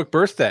Facebook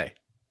birthday.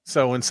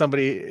 So when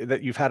somebody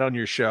that you've had on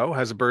your show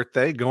has a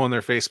birthday, go on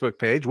their Facebook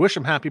page, wish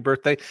them happy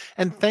birthday,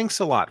 and thanks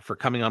a lot for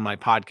coming on my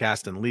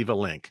podcast, and leave a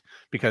link,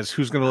 because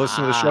who's going to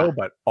listen to the show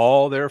but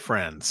all their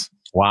friends?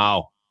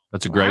 Wow.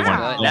 That's a great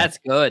one. That's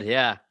good.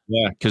 Yeah.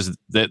 Yeah, because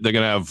they're going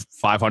to have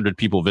 500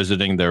 people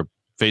visiting their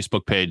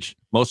Facebook page.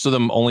 Most of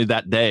them only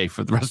that day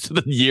for the rest of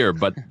the year,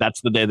 but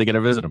that's the day they're going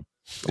to visit them.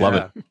 Love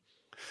it.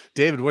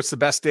 David, what's the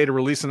best day to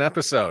release an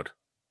episode?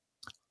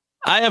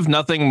 I have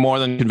nothing more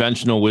than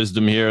conventional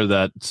wisdom here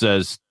that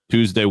says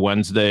Tuesday,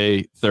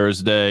 Wednesday,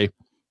 Thursday.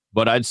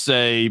 But I'd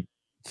say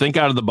think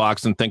out of the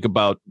box and think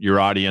about your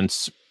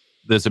audience.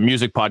 There's a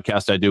music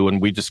podcast I do,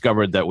 and we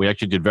discovered that we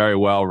actually did very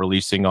well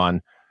releasing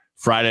on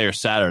Friday or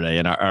Saturday.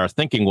 And our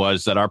thinking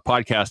was that our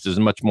podcast is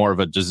much more of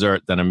a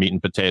dessert than a meat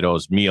and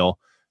potatoes meal,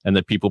 and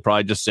that people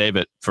probably just save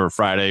it for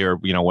Friday, or,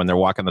 when they're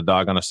walking the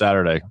dog on a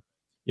Saturday.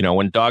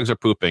 When dogs are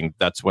pooping,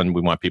 that's when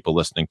we want people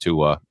listening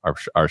to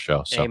our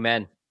show. So.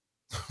 Amen.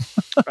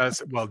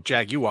 Well,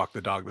 Jag, you walked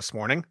the dog this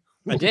morning.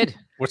 I did.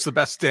 What's the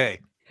best day?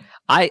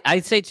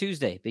 I'd say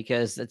Tuesday,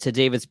 because to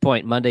David's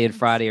point, Monday and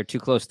Friday are too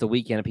close to the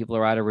weekend and people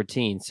are out of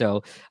routine.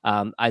 So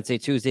I'd say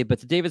Tuesday. But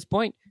to David's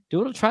point, do a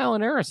little trial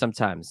and error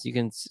sometimes. You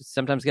can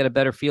sometimes get a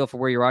better feel for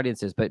where your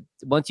audience is. But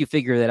once you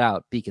figure that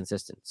out, be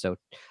consistent. So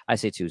I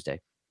say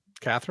Tuesday.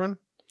 Catherine?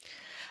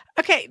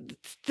 Okay,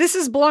 this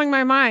is blowing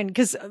my mind,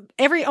 because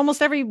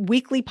almost every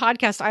weekly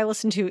podcast I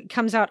listen to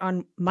comes out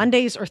on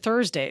Mondays or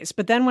Thursdays.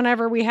 But then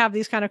whenever we have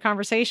these kind of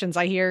conversations,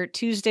 I hear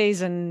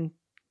Tuesdays and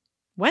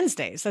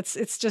Wednesdays.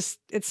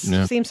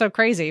 Seems so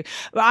crazy.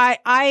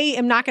 I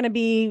am not going to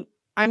be.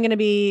 I'm going to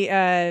be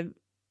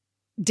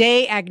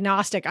day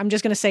agnostic. I'm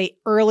just going to say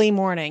early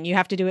morning. You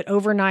have to do it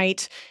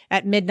overnight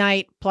at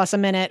midnight plus a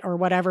minute or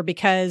whatever,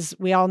 because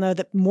we all know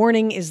that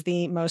morning is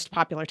the most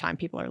popular time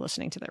people are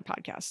listening to their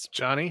podcasts.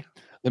 Johnny?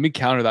 Let me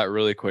counter that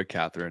really quick,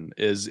 Catherine,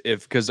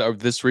 because of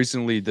this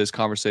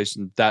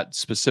conversation, that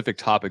specific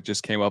topic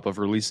just came up of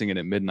releasing it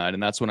at midnight.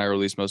 And that's when I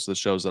release most of the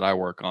shows that I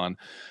work on.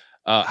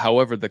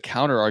 However, the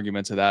counter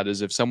argument to that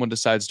is if someone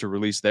decides to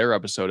release their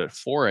episode at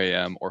 4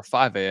 a.m. or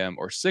 5 a.m.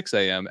 or 6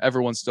 a.m.,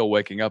 everyone's still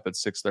waking up at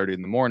 6:30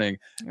 in the morning.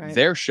 Right.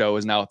 Their show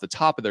is now at the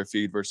top of their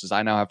feed versus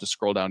I now have to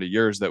scroll down to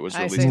yours that was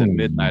released at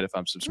midnight if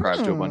I'm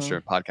subscribed to a bunch of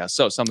different podcasts.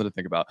 So something to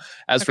think about.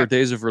 As for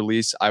days of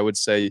release, I would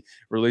say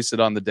release it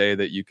on the day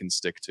that you can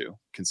stick to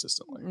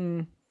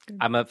consistently.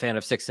 I'm a fan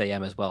of 6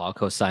 a.m. as well. I'll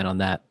co-sign on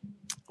that.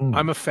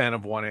 I'm a fan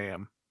of 1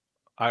 a.m.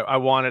 I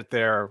want it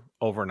there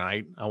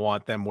overnight. I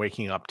want them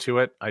waking up to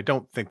it. I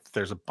don't think that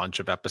there's a bunch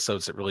of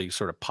episodes that really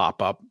sort of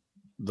pop up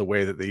the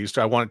way that they used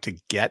to. I want it to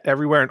get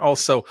everywhere. And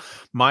also,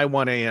 my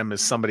 1 a.m.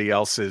 is somebody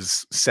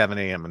else's 7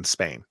 a.m. in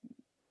Spain.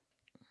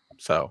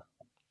 So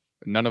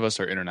none of us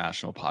are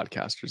international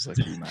podcasters like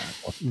you,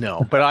 Matt.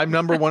 No, but I'm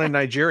number one in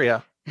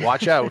Nigeria.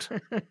 Watch out.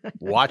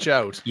 Watch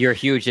out. You're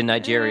huge in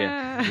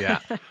Nigeria.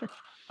 Yeah.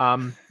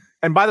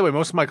 And by the way,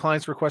 most of my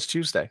clients request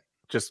Tuesday.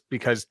 Just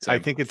because I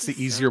think it's the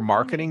easier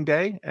marketing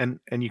day, and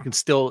you can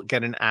still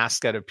get an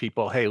ask out of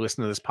people, hey,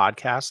 listen to this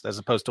podcast, as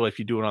opposed to if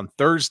you do it on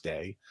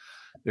Thursday,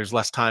 there's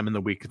less time in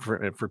the week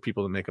for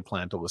people to make a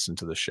plan to listen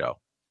to the show.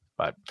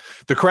 But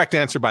the correct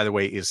answer, by the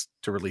way, is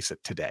to release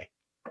it today.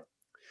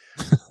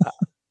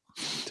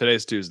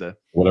 Today's Tuesday.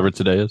 Whatever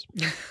today is.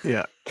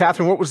 Yeah.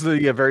 Catherine, what was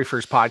the very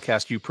first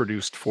podcast you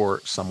produced for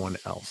someone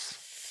else?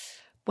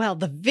 Well,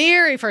 the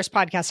very first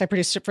podcast I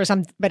produced for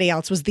somebody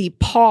else was the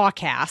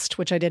Pawcast,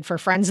 which I did for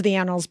Friends of the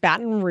Annals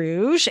Baton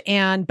Rouge.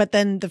 But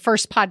then the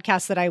first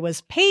podcast that I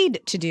was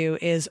paid to do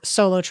is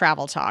Solo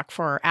Travel Talk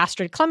for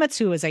Astrid Clements,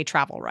 who is a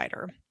travel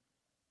writer.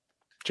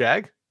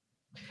 Jag?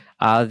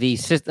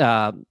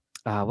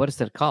 What is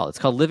that called? It's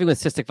called Living with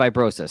Cystic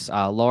Fibrosis.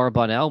 Laura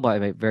Bonnell,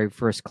 my very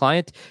first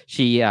client,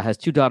 she has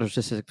two daughters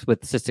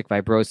with cystic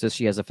fibrosis.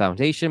 She has a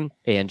foundation,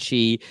 and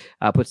she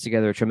puts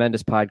together a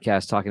tremendous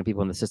podcast talking to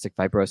people in the cystic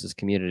fibrosis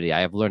community.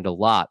 I have learned a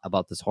lot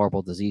about this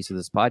horrible disease through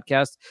this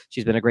podcast.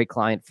 She's been a great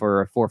client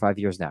for 4 or 5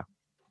 years now.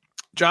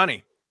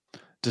 Johnny?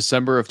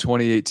 December of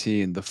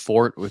 2018, The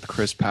Fort with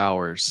Chris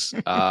Powers.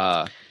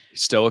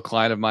 Still a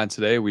client of mine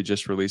today. We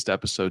just released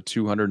episode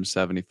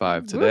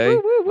 275 today.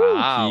 Woo, woo, woo.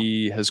 Wow.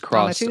 He has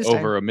crossed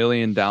over 1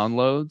 million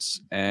downloads,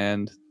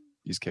 and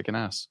he's kicking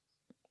ass.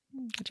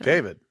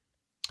 David?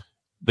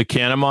 The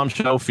Canna Mom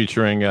Show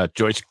featuring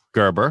Joyce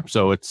Gerber.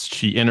 So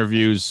she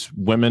interviews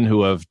women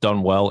who have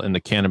done well in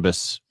the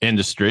cannabis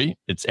industry.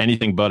 It's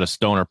anything but a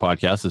stoner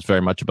podcast. It's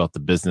very much about the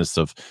business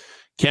of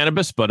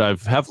cannabis, but I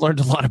have learned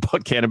a lot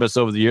about cannabis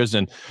over the years,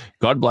 and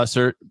God bless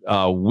her,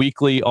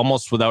 weekly,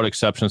 almost without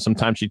exception.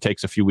 Sometimes she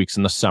takes a few weeks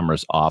in the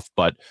summers off,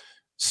 but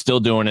still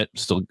doing it,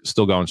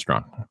 still going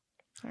strong.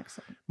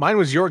 Excellent. Mine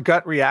was Your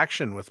Gut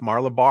Reaction with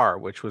Marla Barr,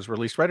 which was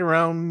released right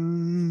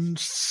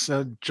around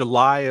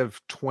July of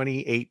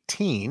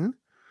 2018.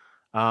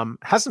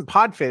 Hasn't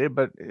pod faded,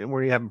 but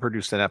we haven't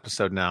produced an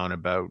episode now in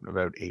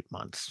about 8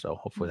 months. So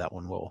hopefully that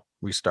one will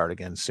restart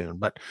again soon.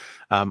 But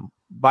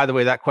by the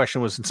way, that question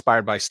was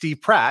inspired by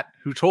Steve Pratt,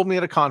 who told me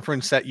at a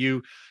conference that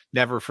you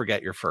never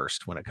forget your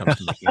first when it comes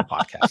to making a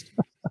podcast.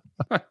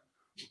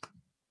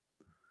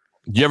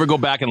 Do you ever go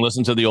back and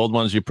listen to the old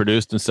ones you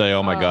produced and say,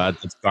 oh my God,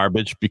 it's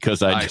garbage?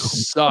 Because I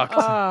sucked.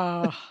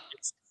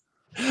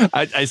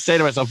 I say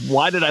to myself,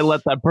 why did I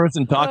let that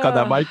person talk on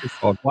that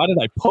microphone? Why did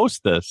I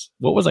post this?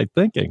 What was I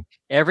thinking?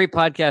 Every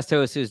podcast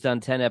host who's done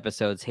 10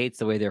 episodes hates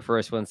the way their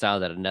first one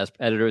sounded, and us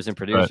editors and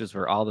producers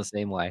were all the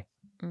same way.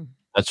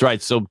 That's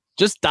right. So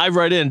just dive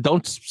right in.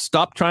 Don't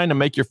stop trying to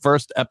make your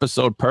first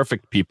episode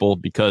perfect, people,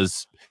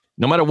 because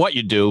no matter what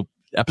you do,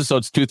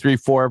 episodes 2, 3,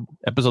 4,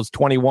 episodes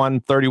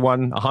 21,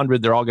 31,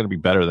 100, they're all going to be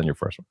better than your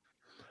first one.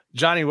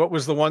 Johnny,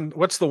 what's the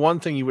one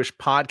thing you wish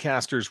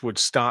podcasters would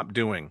stop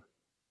doing?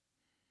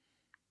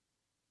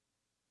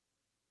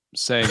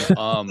 Saying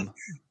all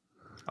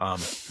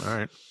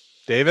right.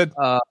 David?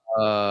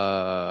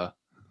 I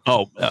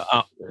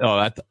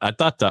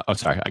thought oh,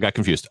 sorry, I got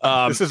confused.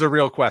 This is a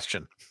real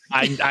question.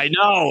 I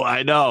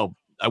know.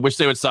 I wish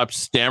they would stop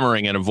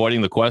stammering and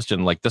avoiding the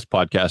question like this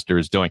podcaster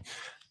is doing.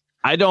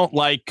 I don't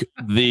like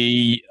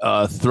the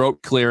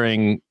throat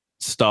clearing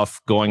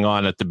stuff going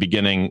on at the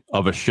beginning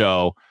of a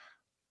show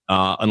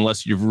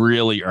unless you've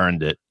really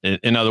earned it.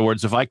 In other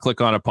words, if I click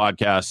on a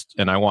podcast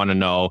and I want to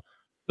know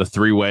the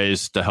 3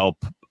 ways to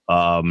help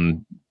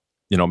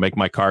make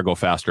my car go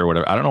faster or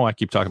whatever. I don't know why I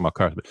keep talking about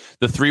cars, but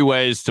the 3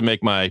 ways to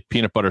make my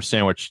peanut butter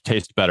sandwich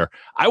taste better.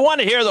 I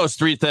want to hear those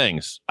 3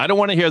 things. I don't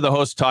want to hear the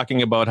host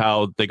talking about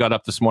how they got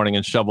up this morning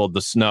and shoveled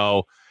the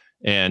snow.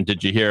 And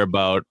did you hear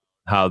about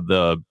how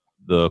the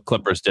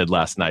Clippers did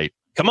last night?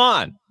 Come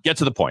on, get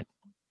to the point.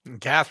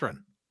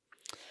 Catherine?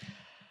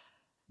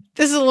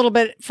 This is a little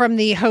bit from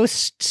the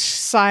host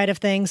side of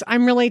things.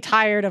 I'm really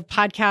tired of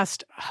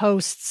podcast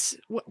hosts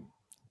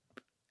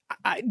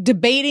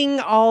debating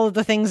all of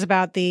the things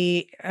about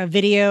the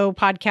video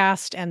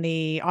podcast and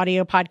the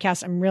audio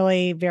podcast. I'm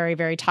really very,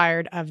 very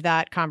tired of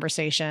that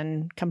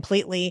conversation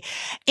completely.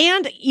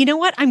 And you know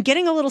what? I'm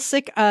getting a little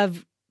sick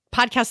of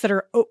podcasts that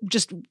are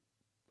just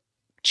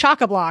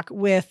chock-a-block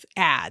with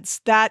ads.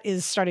 That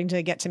is starting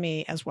to get to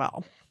me as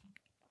well.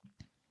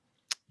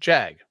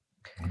 Jag?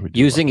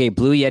 Using a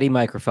Blue Yeti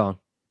microphone.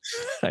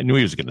 I knew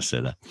he was going to say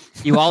that.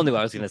 You all knew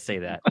I was going to say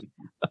that.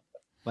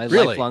 My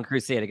lifelong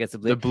crusade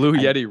against the Blue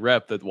Yeti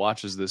rep that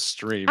watches this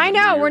stream. I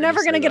know. We're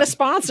never going to get a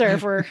sponsor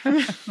for.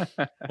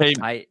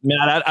 Hey,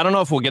 Matt, I don't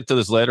know if we'll get to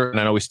this later, and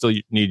I know we still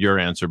need your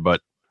answer,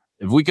 but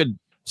if we could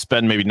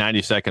spend maybe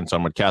 90 seconds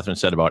on what Catherine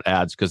said about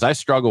ads, because I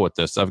struggle with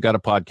this. I've got a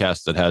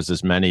podcast that has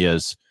as many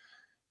as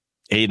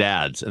 8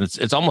 ads, and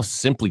it's almost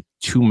simply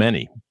too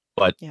many.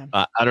 But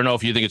I don't know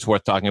if you think it's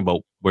worth talking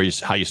about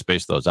how you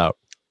space those out.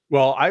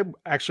 Well, I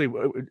actually,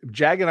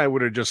 Jag and I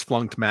would have just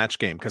flunked Match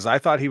Game because I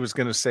thought he was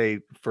going to say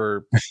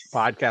for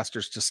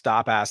podcasters to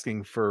stop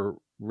asking for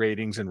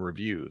ratings and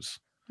reviews.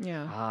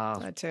 Yeah,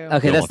 that too.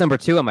 Okay, that's number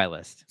 2 on my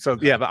list. So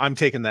yeah, but I'm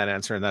taking that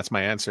answer, and that's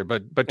my answer.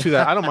 But to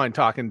that, I don't mind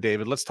talking,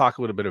 David. Let's talk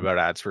a little bit about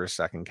ads for a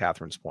second.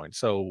 Catherine's point.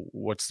 So,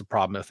 what's the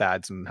problem with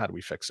ads, and how do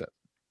we fix it?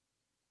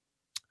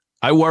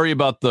 I worry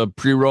about the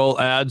pre-roll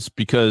ads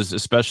because,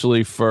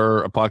 especially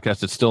for a podcast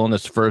that's still in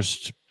its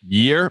first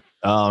year,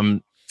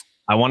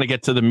 I want to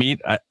get to the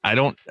meat. I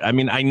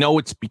know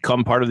it's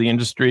become part of the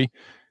industry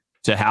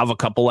to have a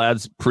couple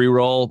ads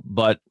pre-roll,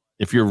 but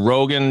If you're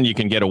Rogan, you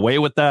can get away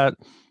with that.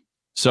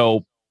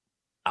 So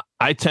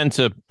I tend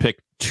to pick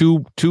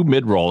two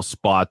mid-roll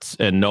spots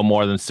and no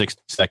more than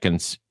 60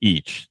 seconds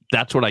each.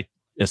 That's what I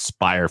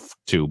aspire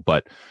to,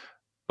 but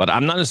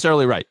I'm not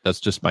necessarily right.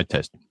 That's just my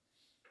taste.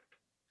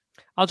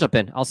 I'll jump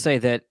in. I'll say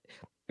that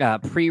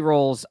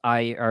pre-rolls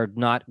are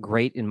not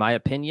great in my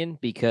opinion,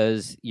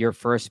 because your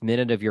first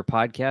minute of your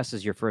podcast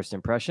is your first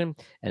impression,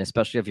 and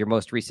especially of your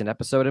most recent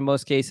episode. In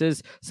most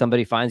cases,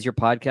 somebody finds your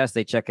podcast,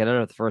 they check it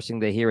out, the first thing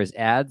they hear is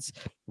ads.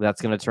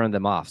 That's going to turn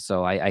them off.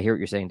 So I hear what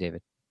you're saying,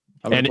 David.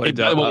 Hold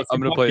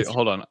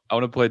on. I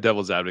want to play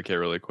devil's advocate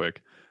really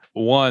quick.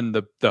 One,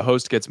 the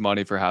host gets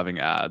money for having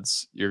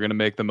ads. You're going to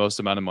make the most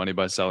amount of money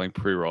by selling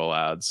pre-roll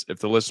ads. If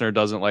the listener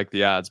doesn't like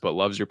the ads but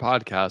loves your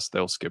podcast,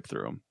 they'll skip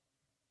through them.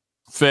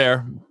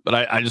 Fair, but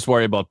I just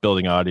worry about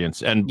building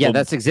audience. And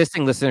that's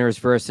existing listeners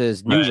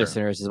versus new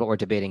listeners is what we're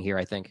debating here,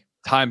 I think.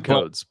 Time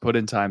codes. Put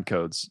in time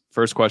codes.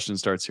 First question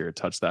starts here.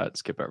 Touch that.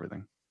 Skip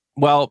everything.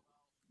 Well,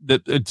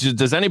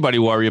 does anybody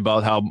worry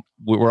about how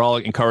we're all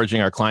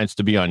encouraging our clients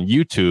to be on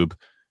YouTube?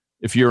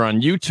 If you're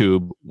on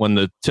YouTube, when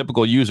the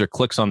typical user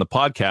clicks on the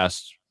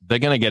podcast, they're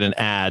going to get an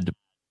ad,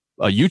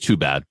 a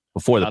YouTube ad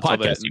before the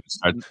podcast even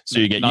starts. So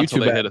you get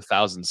YouTube. They hit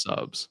 1,000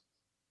 subs.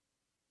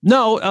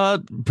 No,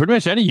 pretty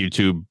much any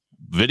YouTube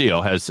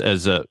video has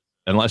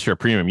unless you're a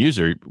premium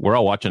user, we're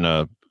all watching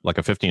a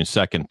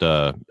 15-second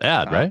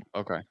ad, right?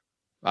 Okay.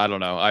 I don't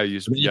know. I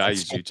use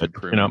YouTube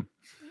Premium.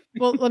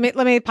 Well, let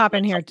me pop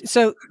in here.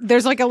 So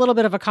there's like a little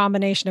bit of a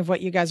combination of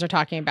what you guys are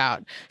talking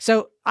about.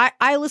 So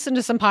I listen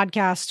to some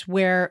podcasts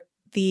where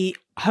the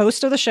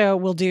host of the show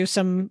will do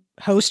some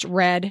host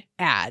read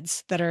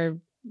ads that are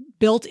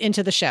built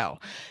into the show.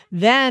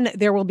 Then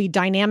there will be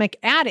dynamic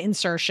ad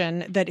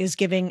insertion that is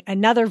giving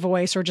another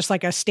voice, or just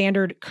like a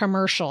standard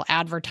commercial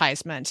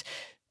advertisement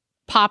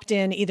popped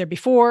in either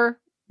before,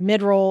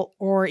 mid-roll,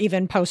 or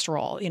even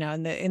post-roll,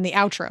 in the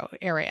outro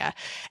area.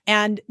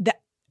 And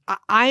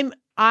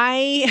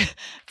I,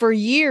 for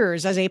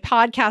years as a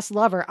podcast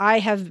lover, I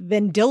have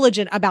been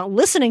diligent about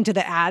listening to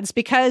the ads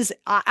because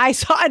I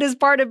saw it as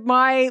part of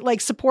my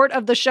support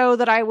of the show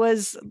that I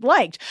was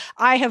liked.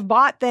 I have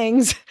bought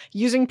things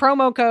using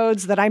promo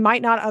codes that I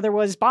might not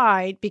otherwise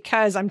buy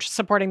because I'm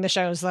supporting the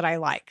shows that I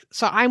like.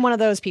 So I'm one of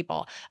those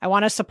people. I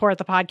want to support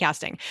the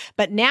podcasting.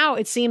 But now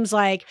it seems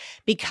like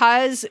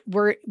because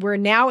we're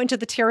now into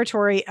the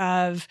territory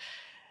of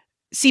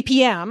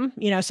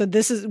CPM, so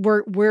this is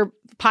we're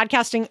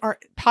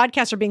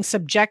podcasts are being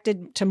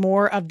subjected to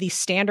more of the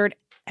standard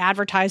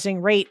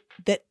advertising rate,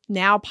 that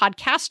now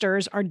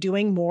podcasters are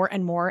doing more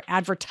and more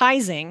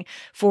advertising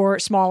for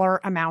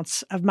smaller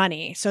amounts of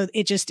money. So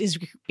it just is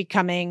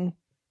becoming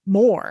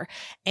more.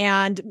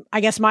 And I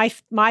guess my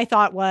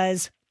thought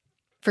was,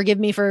 forgive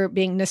me for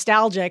being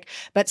nostalgic,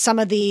 but some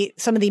of the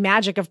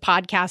magic of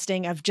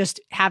podcasting, of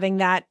just having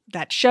that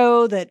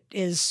show that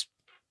is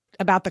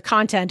about the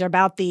content, or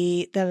about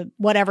the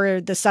whatever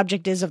the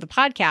subject is of the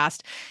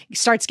podcast,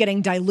 starts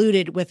getting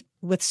diluted with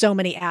so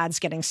many ads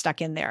getting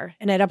stuck in there.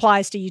 And it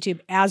applies to YouTube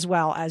as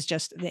well as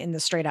just in the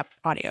straight up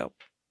audio.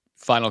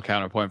 Final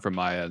counterpoint from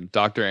my end.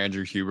 Dr.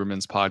 Andrew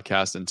Huberman's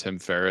podcast and Tim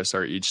Ferriss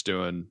are each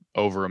doing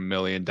over 1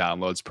 million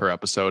downloads per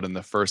episode, and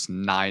the first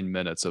 9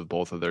 minutes of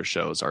both of their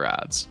shows are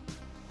ads.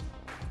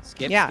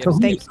 Skip. Yeah,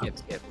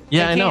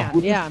 I know.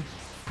 Yeah.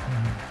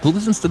 Who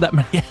listens to that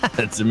many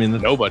ads? I mean,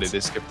 nobody. They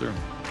skip through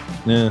them.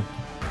 Yeah.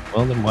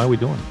 Well, then why are we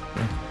doing it?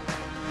 Yeah.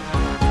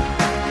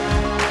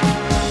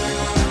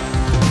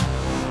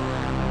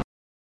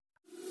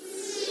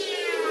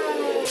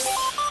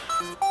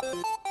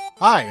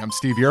 Hi, I'm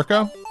Steve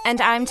Yerko. And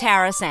I'm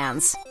Tara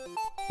Sands.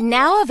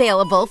 Now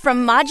available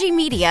from Maji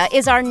Media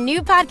is our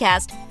new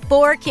podcast,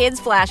 4 Kids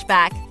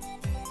Flashback.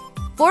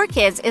 4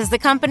 Kids is the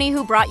company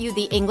who brought you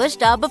the English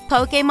dub of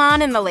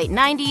Pokemon in the late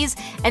 90s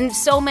and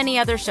so many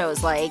other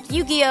shows like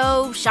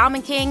Yu-Gi-Oh!,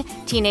 Shaman King,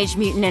 Teenage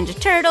Mutant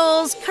Ninja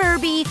Turtles,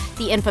 Kirby,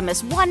 the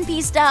infamous One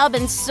Piece dub,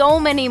 and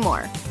so many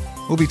more.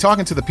 We'll be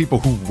talking to the people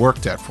who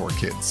worked at 4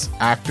 Kids.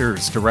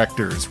 Actors,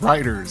 directors,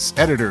 writers,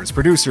 editors,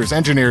 producers,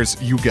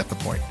 engineers, you get the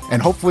point.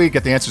 And hopefully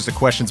get the answers to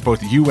questions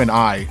both you and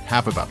I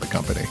have about the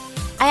company.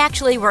 I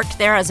actually worked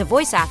there as a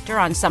voice actor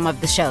on some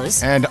of the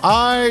shows. And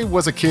I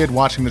was a kid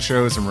watching the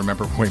shows and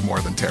remember way more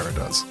than Tara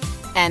does.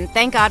 And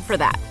thank God for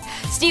that.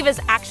 Steve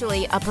is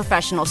actually a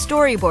professional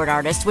storyboard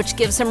artist, which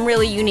gives some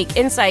really unique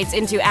insights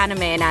into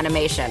anime and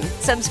animation.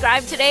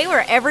 Subscribe today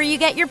wherever you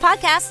get your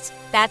podcasts.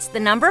 That's the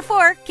number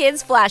 4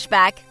 Kids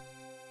Flashback.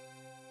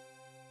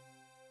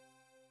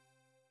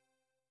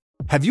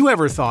 Have you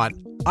ever thought,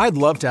 I'd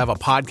love to have a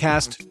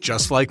podcast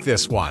just like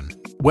this one?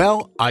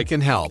 Well, I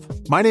can help.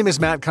 My name is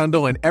Matt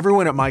Kundle, and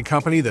everyone at my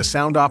company, the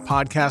Sound Off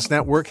Podcast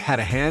Network, had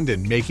a hand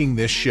in making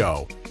this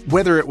show.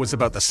 Whether it was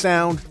about the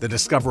sound, the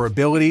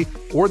discoverability,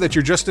 or that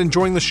you're just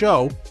enjoying the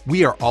show,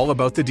 we are all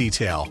about the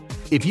detail.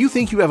 If you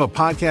think you have a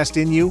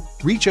podcast in you,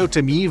 reach out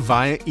to me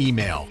via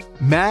email,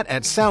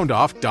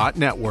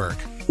 matt@soundoff.network,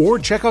 or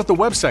check out the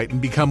website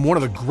and become one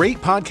of the great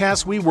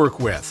podcasts we work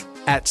with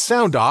at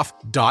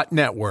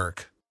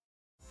soundoff.network.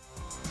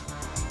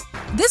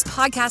 This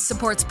podcast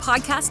supports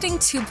Podcasting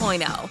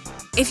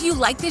 2.0. If you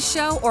like this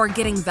show or are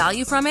getting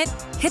value from it,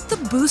 hit the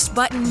boost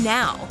button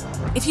now.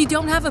 If you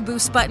don't have a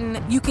boost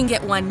button, you can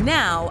get one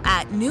now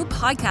at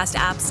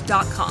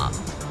newpodcastapps.com.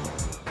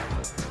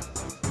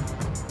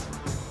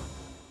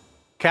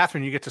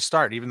 Catherine, you get to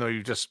start. Even though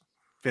you just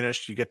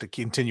finished, you get to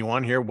continue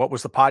on here. What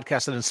was the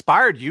podcast that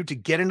inspired you to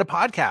get into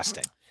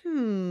podcasting?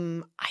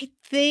 I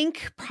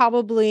think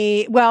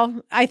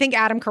I think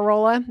Adam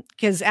Carolla,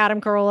 because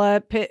Adam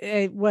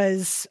Carolla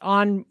was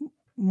on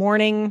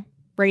morning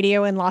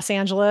radio in Los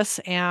Angeles,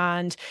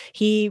 and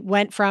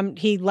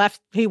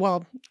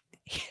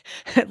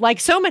like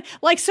so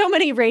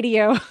many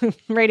radio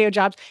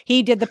jobs,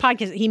 he did the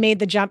podcast. He made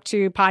the jump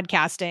to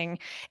podcasting,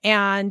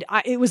 and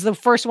it was the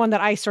first one that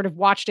I sort of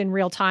watched in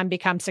real time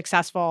become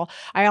successful.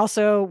 I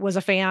also was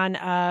a fan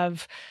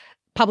of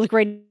public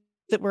radio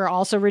that were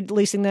also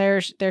releasing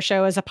their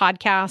show as a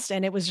podcast,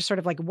 and it was just sort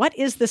of like, what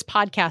is this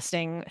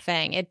podcasting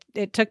thing?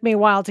 It took me a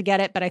while to get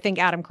it, but I think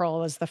Adam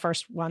Carolla was the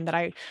first one that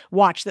I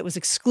watched that was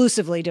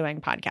exclusively doing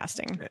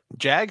podcasting.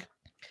 Jag?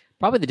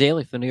 Probably The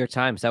Daily from the New York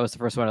Times. That was the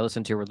first one I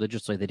listened to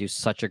religiously. They do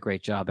such a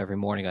great job every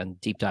morning on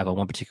deep dive on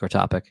one particular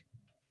topic.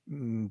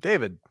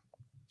 David?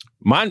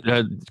 Mine,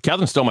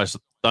 Catherine stole my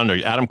thunder.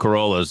 Adam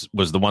Carolla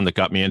was the one that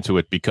got me into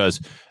it, because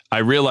I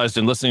realized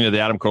in listening to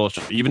the Adam Carolla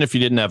show, even if he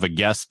didn't have a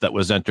guest that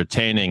was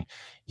entertaining,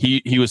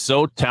 he was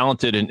so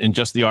talented in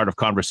just the art of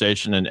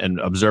conversation and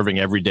observing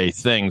everyday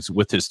things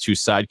with his two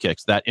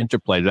sidekicks. That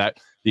interplay, that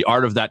the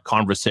art of that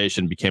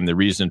conversation became the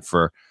reason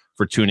for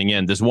tuning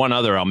in. There's one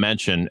other I'll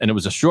mention, and it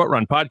was a short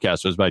run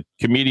podcast. It was by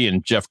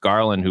comedian Jeff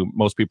Garlin, who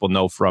most people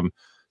know from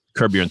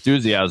Curb Your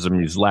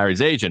Enthusiasm. He's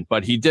Larry's agent,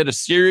 but he did a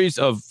series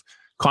of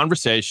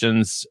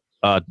conversations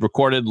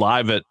recorded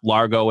live at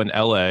Largo in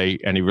LA,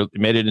 and he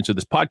made it into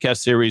this podcast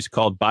series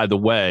called By the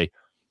Way.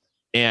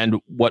 And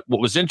what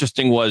was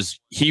interesting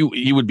was he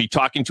would be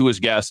talking to his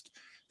guest.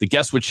 The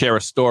guest would share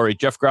a story.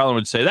 Jeff Garlin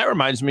would say, that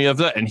reminds me of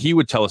that. And he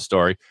would tell a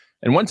story.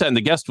 And one time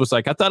the guest was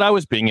like, I thought I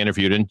was being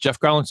interviewed. And Jeff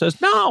Garlin says,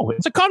 no,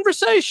 it's a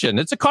conversation.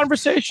 It's a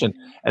conversation.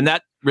 And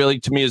that really,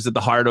 to me, is at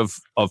the heart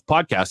of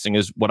podcasting.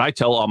 Is what I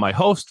tell all my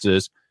hosts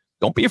is,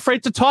 don't be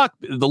afraid to talk.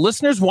 The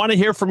listeners want to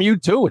hear from you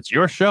too. It's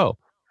your show.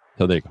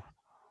 So there you go.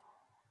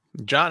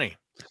 Johnny?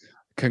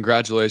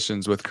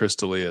 Congratulations with Chris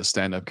D'Elia,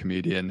 stand-up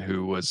comedian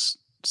who was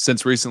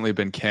since recently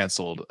been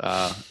canceled.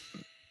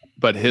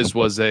 But his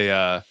was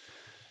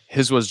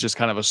just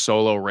kind of a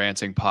solo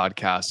ranting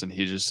podcast, and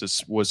he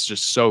was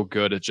just so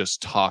good at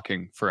just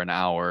talking for an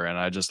hour. And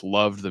I just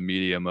loved the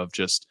medium of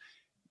just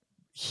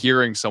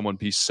hearing someone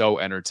be so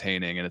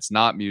entertaining. And it's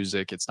not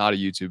music, it's not a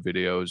YouTube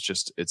video.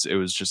 It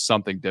was just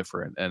something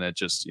different. And it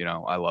just,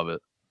 I love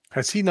it.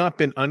 Has he not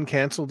been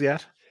uncanceled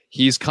yet?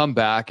 He's come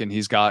back, and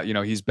he's got,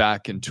 he's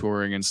back in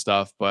touring and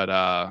stuff. But,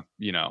 I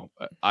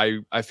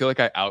feel like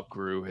I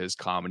outgrew his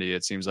comedy.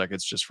 It seems like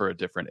it's just for a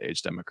different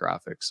age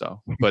demographic.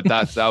 So, but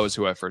that was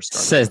who I first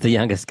started. Says the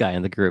youngest guy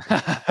in the group.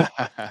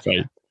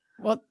 Right.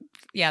 Well,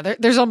 yeah,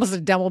 there's almost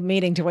a double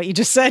meaning to what you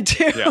just said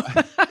too.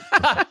 Yeah.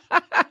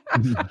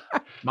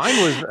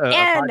 Mine was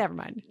never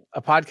mind.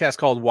 A podcast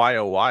called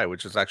YOY,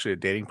 which is actually a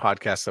dating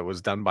podcast that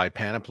was done by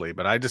Panoply.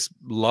 But I just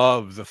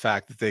love the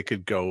fact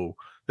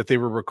that they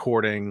were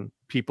recording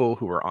people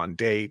who were on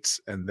dates,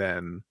 and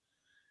then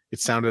it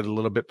sounded a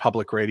little bit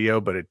public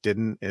radio, but it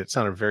didn't. It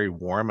sounded very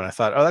warm, and I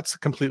thought, oh, that's a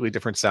completely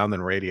different sound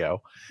than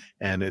radio.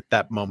 And at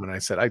that moment, I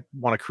said, I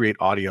want to create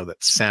audio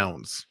that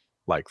sounds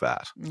like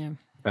that. Yeah.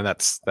 And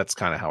that's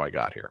kind of how I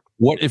got here.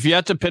 What if you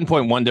had to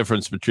pinpoint one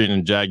difference between,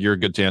 and Jag, you're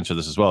good to answer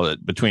this as well,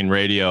 between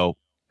radio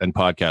and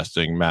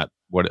podcasting, Matt?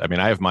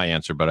 I have my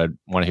answer, but I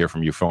want to hear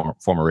from you,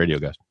 former radio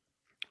guys.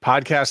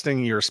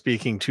 Podcasting, you're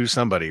speaking to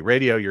somebody.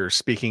 Radio, you're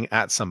speaking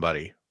at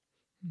somebody.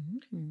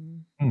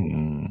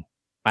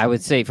 I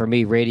would say for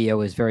me, radio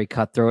is very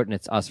cutthroat, and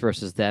it's us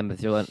versus them.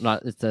 If you're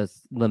not, it's a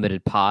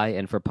limited pie,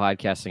 and for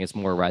podcasting, it's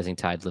more rising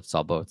tide lifts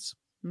all boats.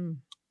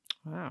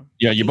 Wow.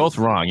 Yeah, you're both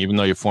wrong, even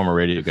though you're former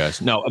radio guys.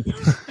 No,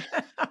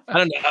 I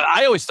don't know.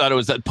 I always thought it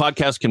was that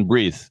podcasts can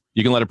breathe.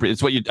 You can let it breathe.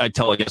 It's what I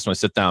tell a guest when I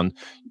sit down.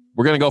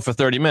 We're going to go for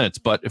 30 minutes,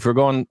 but if we're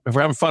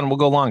having fun, we'll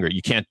go longer.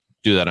 You can't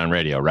do that on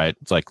radio, right?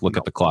 It's like look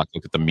at the clock,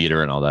 look at the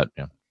meter, and all that.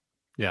 Yeah.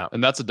 Yeah.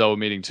 And that's a double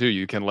meaning too.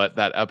 You can let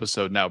that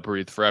episode now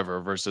breathe forever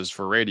versus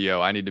for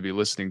radio, I need to be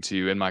listening to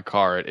you in my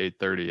car at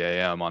 8:30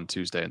 a.m. on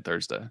Tuesday and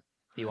Thursday.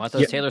 You want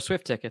those Taylor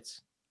Swift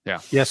tickets? Yeah.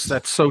 Yes,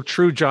 that's so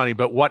true, Johnny.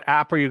 But what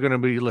app are you going to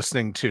be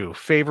listening to?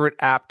 Favorite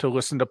app to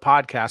listen to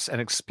podcasts,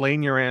 and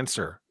explain your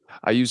answer.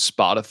 I use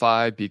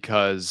Spotify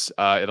because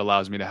it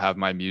allows me to have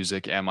my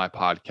music and my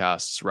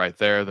podcasts right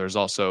there. There's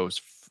also,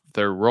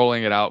 they're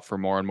rolling it out for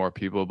more and more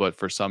people, but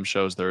for some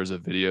shows, there is a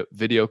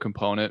video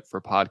component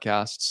for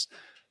podcasts.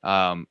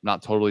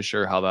 Not totally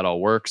sure how that all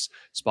works.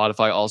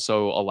 Spotify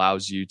also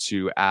allows you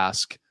to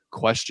ask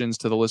questions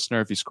to the listener.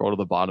 If you scroll to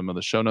the bottom of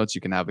the show notes, you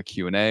can have a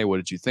Q&A. What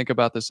did you think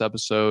about this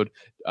episode?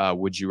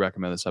 Would you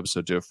recommend this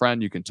episode to a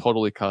friend? You can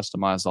totally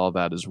customize all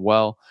that as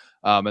well.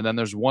 And then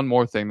there's one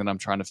more thing that I'm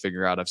trying to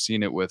figure out. I've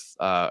seen it with,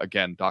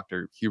 again,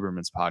 Dr.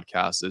 Huberman's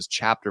podcast, is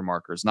chapter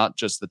markers, not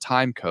just the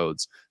time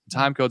codes. The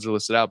time codes are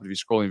listed out, but if you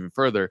scroll even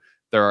further,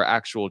 there are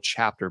actual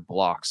chapter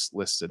blocks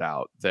listed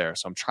out there.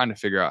 So I'm trying to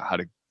figure out how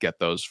to get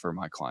those for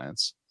my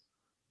clients.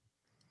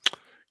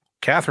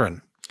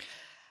 Catherine.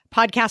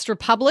 Podcast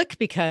Republic,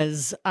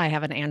 because I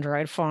have an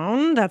Android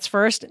phone. That's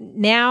first.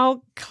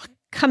 Now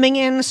coming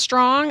in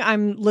strong,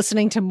 I'm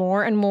listening to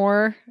more and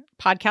more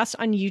podcasts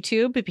on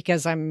YouTube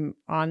because I'm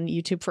on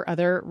YouTube for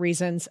other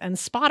reasons. And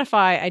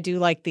Spotify, I do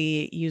like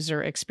the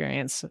user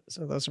experience.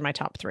 So those are my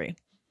top three.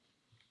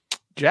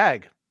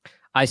 Jag.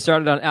 I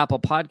started on Apple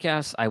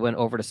Podcasts. I went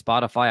over to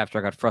Spotify after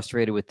I got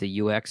frustrated with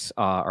the UX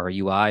or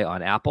UI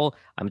on Apple.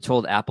 I'm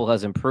told Apple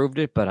has improved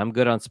it, but I'm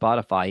good on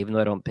Spotify. Even though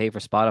I don't pay for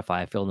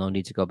Spotify, I feel no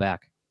need to go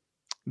back.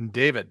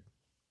 David.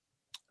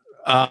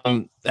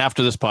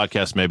 After this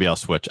podcast, maybe I'll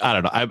switch. I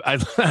don't know.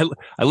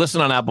 I listen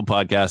on Apple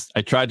Podcasts.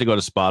 I tried to go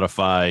to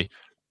Spotify.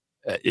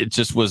 It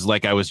just was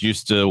like I was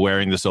used to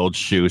wearing this old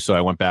shoe, so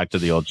I went back to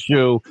the old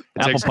shoe.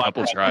 It takes a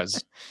couple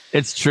tries.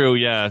 It's true,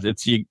 yeah.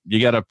 It's you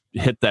got to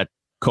hit that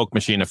Coke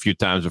machine a few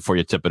times before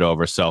you tip it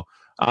over. So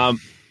I'm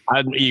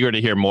eager to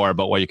hear more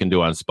about what you can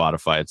do on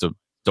Spotify. It's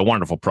a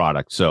wonderful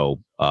product. So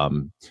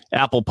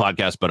Apple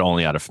Podcasts, but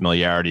only out of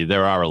familiarity.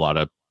 There are a lot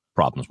of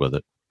problems with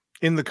it.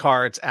 In the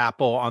car, it's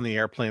Apple. On the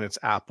airplane, it's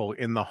Apple.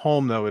 In the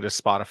home, though, it is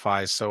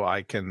Spotify, so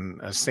I can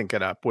sync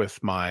it up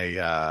with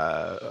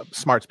my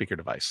smart speaker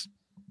device.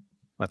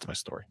 That's my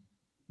story.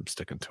 I'm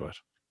sticking to it.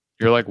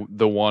 You're like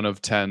the one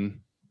of 10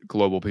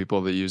 global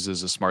people that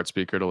uses a smart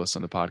speaker to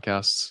listen to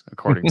podcasts,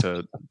 according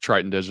to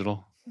Triton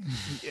Digital.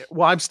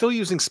 Well, I'm still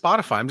using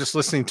Spotify. I'm just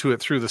listening to it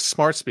through the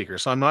smart speaker,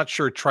 so I'm not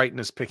sure Triton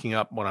is picking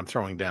up what I'm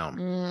throwing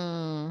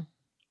down.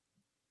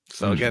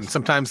 So again,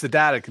 sometimes the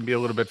data can be a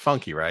little bit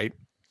funky, right?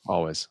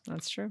 Always.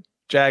 That's true.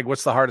 Jag,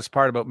 what's the hardest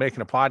part about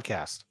making a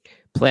podcast?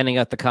 Planning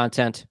out the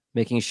content,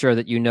 making sure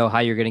that you know how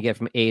you're going to get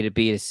from A to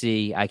B to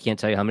C. I can't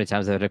tell you how many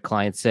times I've had a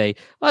client say,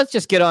 let's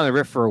just get on a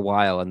riff for a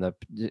while, and the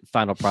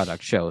final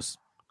product shows.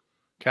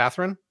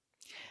 Catherine?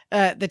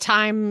 The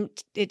time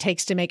it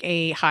takes to make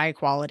a high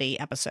quality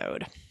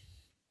episode.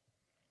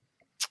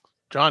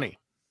 Johnny?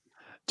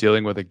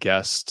 Dealing with a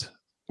guest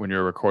when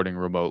you're recording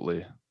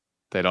remotely.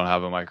 They don't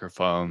have a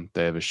microphone.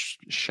 They have a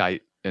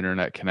shite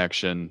internet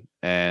connection,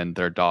 and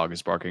their dog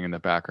is barking in the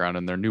background,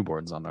 and their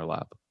newborn's on their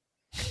lap.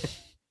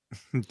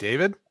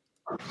 David?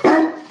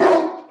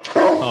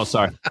 Oh,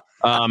 sorry. Is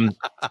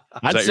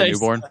that your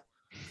newborn?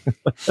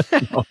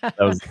 No, that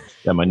was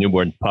my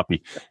newborn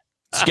puppy.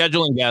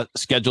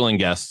 Scheduling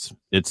guests.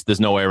 There's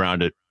no way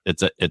around it.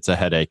 It's a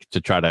headache to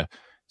try to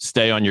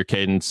stay on your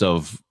cadence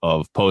of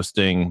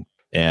posting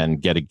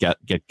and get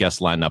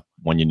guests lined up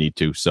when you need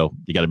to. So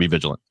you got to be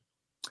vigilant.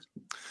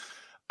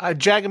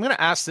 Jag, I'm going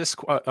to ask this.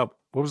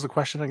 What was the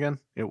question again?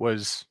 It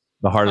was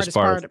the hardest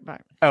part.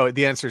 Oh,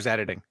 the answer is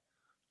editing.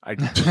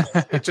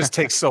 It just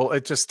takes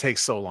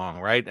so long,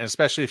 right? And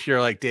especially if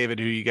you're like David,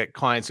 who you get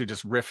clients who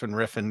just riff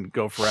and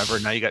go forever.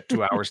 Now you got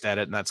 2 hours to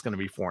edit, and that's going to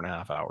be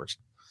 4.5 hours.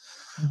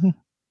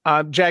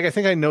 Jag, I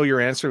think I know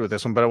your answer with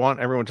this one, but I want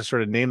everyone to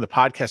sort of name the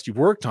podcast you've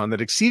worked on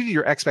that exceeded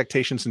your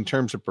expectations in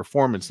terms of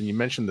performance. And you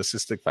mentioned the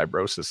cystic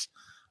fibrosis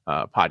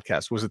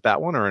podcast. Was it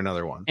that one or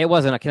another one? It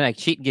wasn't. Can I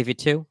cheat and give you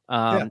two?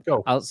 Yeah,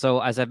 go.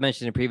 So as I've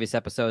mentioned in previous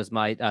episodes,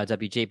 my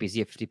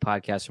WJPZ 50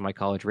 podcast from my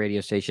college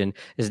radio station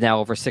is now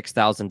over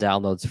 6,000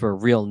 downloads for a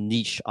real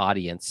niche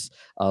audience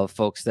of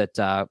folks that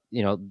that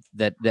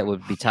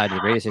would be tied to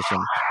the radio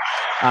station.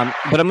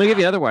 But I'm going to give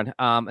you another one,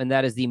 and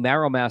that is the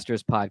Marrow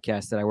Masters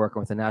podcast that I work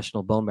on with the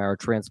National Bone Marrow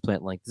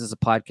Transplant Link. This is a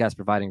podcast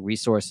providing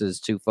resources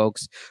to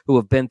folks who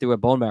have been through a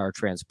bone marrow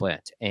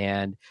transplant.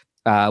 And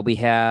we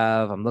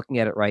have, I'm looking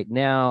at it right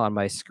now on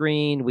my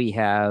screen, we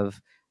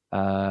have,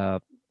 I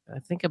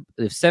think,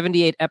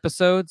 78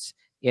 episodes.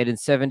 And in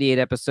 78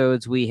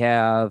 episodes, we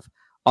have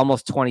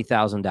almost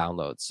 20,000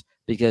 downloads.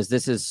 Because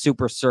this is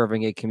super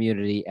serving a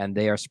community, and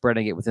they are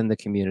spreading it within the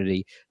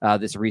community,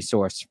 this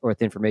resource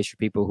with information for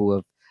people who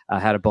have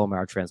had a bone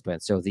marrow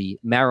transplant. So the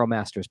Marrow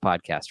Masters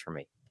podcast for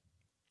me.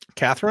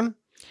 Catherine?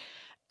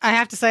 I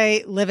have to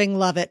say, living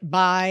love it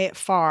by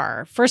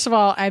far. First of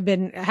all, I've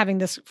been having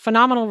this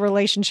phenomenal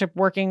relationship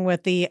working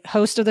with the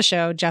host of the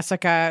show,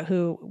 Jessica,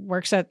 who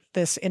works at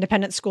this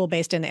independent school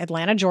based in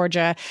Atlanta,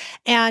 Georgia.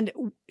 And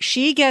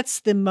she gets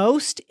the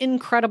most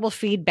incredible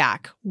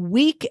feedback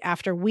week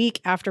after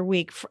week after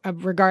week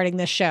regarding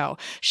this show.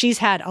 She's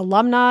had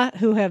alumni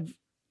who have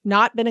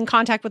not been in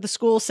contact with the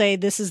school say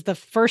this is the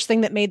first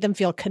thing that made them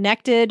feel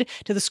connected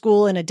to the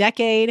school in a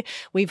decade.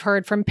 We've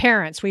heard from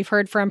parents. We've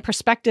heard from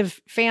prospective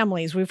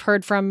families. We've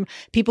heard from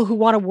people who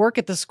want to work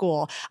at the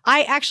school.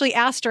 I actually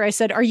asked her, I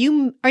said, are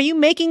you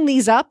making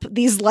these up,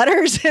 these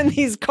letters and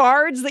these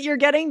cards that you're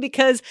getting?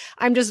 Because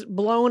I'm just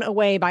blown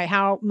away by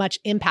how much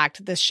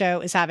impact this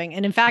show is having.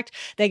 And in fact,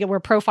 they were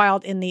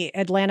profiled in the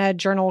Atlanta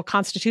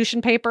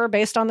Journal-Constitution paper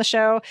based on the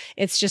show.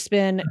 It's just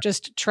been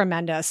just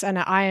tremendous. And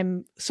I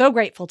am so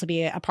grateful to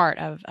be a part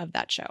of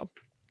that show.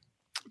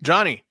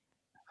 Johnny?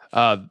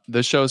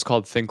 This show is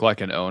called Think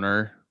Like an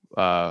Owner.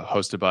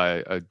 hosted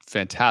by a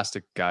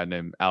fantastic guy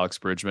named Alex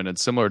Bridgman, and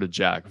similar to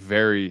Jack,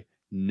 very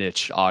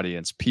niche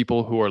audience,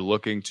 people who are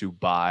looking to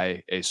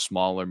buy a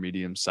small or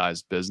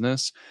medium-sized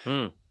business.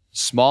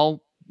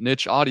 Small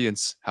niche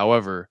audience,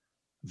 however,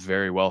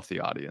 very wealthy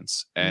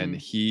audience. And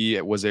he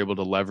was able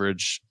to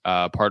leverage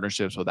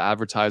partnerships with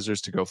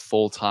advertisers to go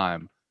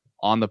full-time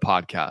on the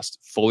podcast,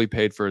 fully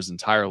paid for his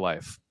entire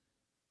life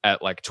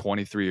at like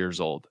 23 years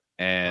old.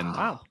 And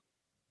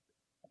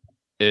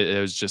it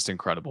was just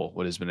incredible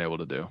what he's been able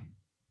to do.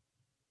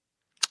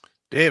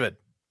 David.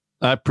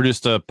 I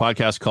produced a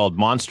podcast called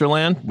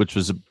Monsterland, which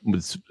was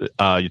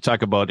you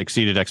talk about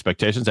exceeded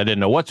expectations. I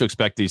didn't know what to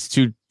expect. These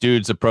two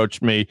dudes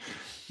approached me.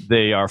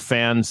 They are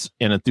fans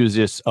and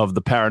enthusiasts of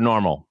the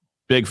paranormal,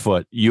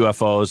 Bigfoot,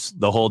 UFOs,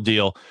 the whole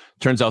deal.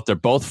 Turns out they're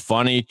both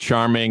funny,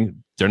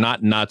 charming. They're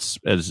not nuts,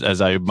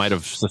 as I might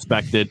have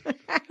suspected.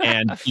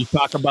 And you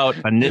talk about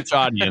a niche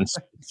audience.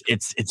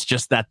 It's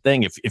just that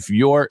thing. If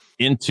you're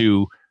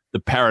into the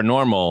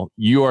paranormal,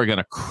 you are going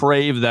to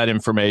crave that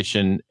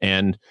information.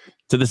 And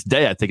to this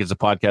day, I think it's a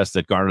podcast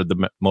that garnered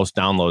the most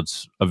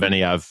downloads of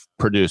any I've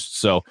produced.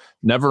 So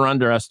never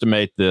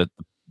underestimate the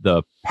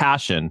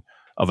passion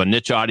of a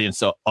niche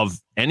audience of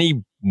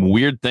any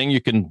weird thing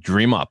you can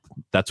dream up.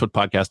 That's what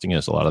podcasting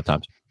is a lot of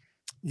times.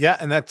 Yeah,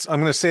 and I'm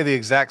going to say the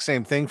exact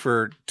same thing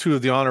for two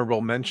of the honorable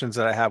mentions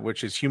that I have,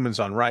 which is Humans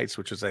on Rights,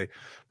 which is a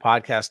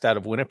podcast out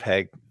of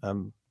Winnipeg,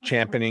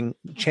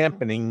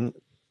 championing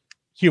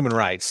human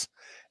rights.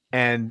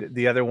 And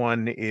the other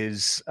one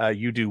is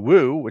You Do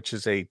Woo, which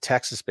is a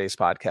Texas-based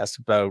podcast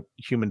about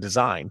human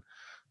design.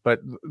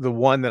 But the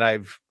one that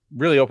I've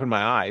really opened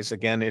my eyes,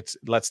 again, it's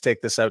Let's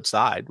Take This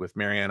Outside with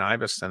Marianne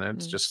Ivis, and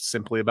it's just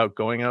simply about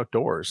going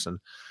outdoors. And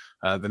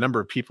the number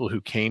of people who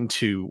came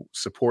to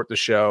support the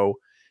show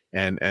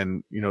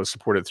and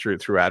support it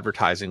through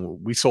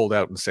advertising, we sold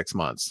out in 6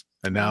 months.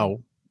 And now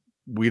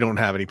we don't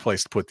have any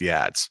place to put the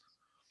ads.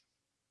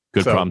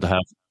 Good problem to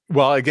have.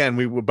 Well, again,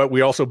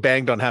 we also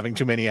banged on having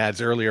too many ads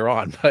earlier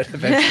on, but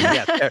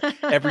eventually,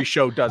 every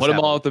show does. Put them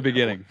all at the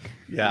beginning.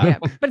 Yeah,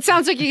 but it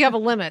sounds like you have a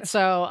limit,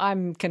 so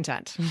I'm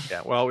content.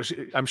 Yeah, well,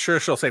 I'm sure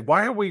she'll say,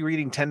 "Why are we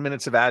reading 10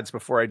 minutes of ads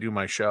before I do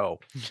my show?"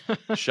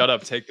 Shut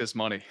up! Take this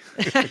money.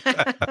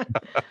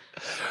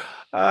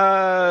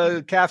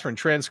 Catherine,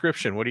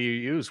 transcription. What do you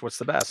use? What's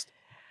the best?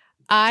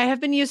 I have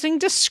been using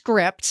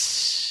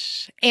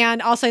Descript,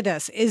 and I'll say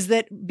this is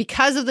that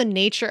because of the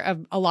nature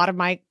of a lot of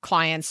my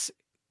clients.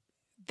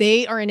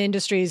 They are in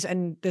industries,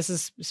 and this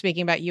is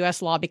speaking about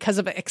U.S. law, because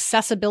of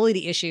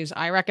accessibility issues,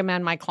 I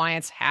recommend my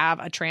clients have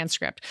a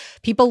transcript.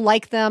 People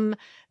like them,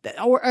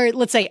 or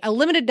let's say a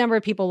limited number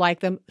of people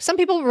like them. Some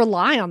people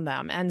rely on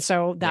them. And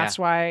so that's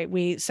why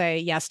we say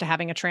yes to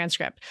having a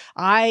transcript.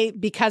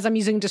 Because I'm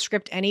using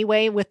Descript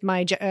anyway with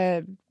my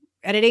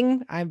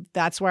editing,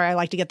 that's where I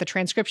like to get the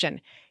transcription.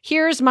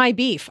 Here's my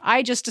beef.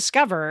 I just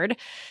discovered,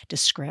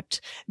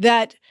 Descript,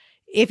 that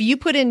if you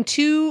put in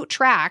 2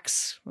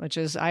 tracks, which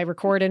is I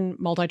record in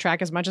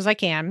multi-track as much as I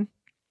can,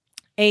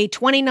 a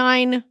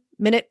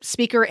 29-minute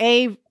speaker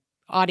A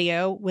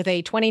audio with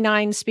a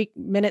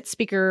 29-minute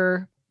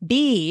speaker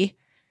B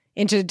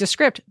into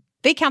Descript,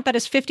 they count that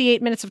as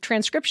 58 minutes of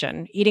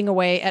transcription, eating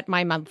away at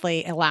my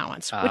monthly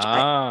allowance, which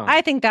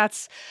I think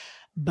that's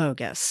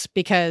bogus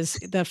because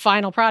the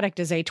final product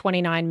is a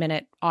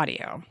 29-minute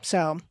audio.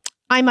 So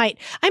I might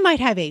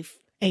have a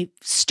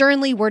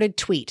sternly worded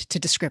tweet to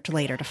Descript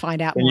later to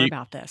find out more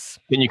about this.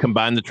 Can you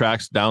combine the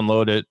tracks,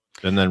 download it,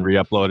 and then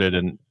re-upload it,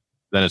 and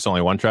then it's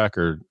only one track,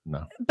 or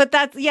no? But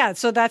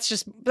so that's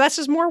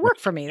just more work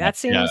for me. That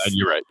seems. Yeah,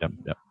 you're right.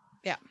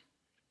 Yeah.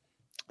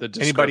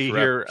 Anybody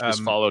here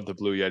just followed the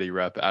Blue Yeti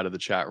rep out of the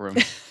chat room?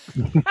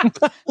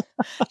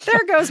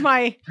 There goes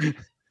my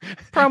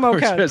promo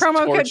code.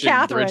 Promo code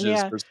Catherine.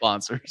 Yeah. For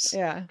sponsors.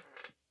 Yeah.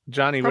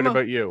 Johnny, what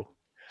about you?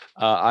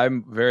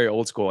 I'm very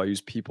old school. I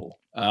use People.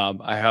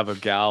 I have a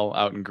gal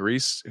out in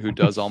Greece who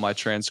does all my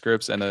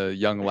transcripts, and a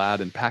young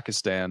lad in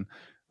Pakistan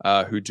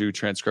who do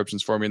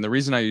transcriptions for me. And the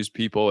reason I use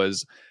People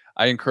is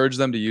I encourage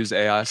them to use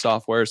AI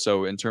software.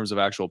 So in terms of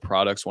actual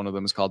products, one of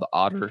them is called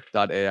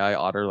Otter.ai,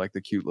 Otter, like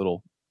the cute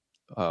little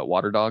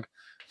water dog.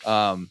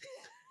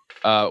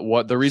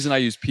 The reason I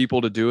use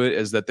People to do it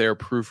is that they're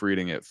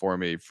proofreading it for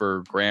me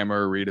for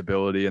grammar,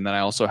 readability, and then I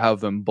also have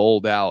them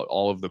bold out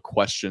all of the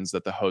questions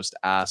that the host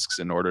asks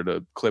in order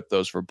to clip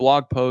those for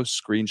blog posts,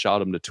 screenshot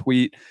them to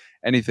tweet,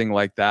 anything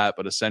like that.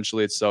 But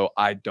essentially, it's so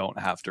I don't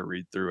have to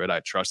read through it. I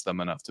trust them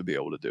enough to be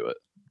able to do it.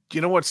 You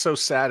know what's so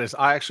sad is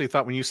I actually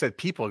thought when you said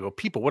People, I go,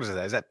 People, what is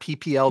that? Is that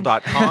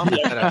ppl.com?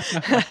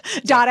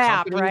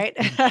 .app, right?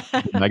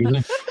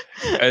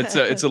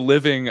 It's a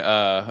living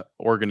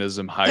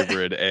organism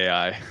hybrid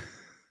AI.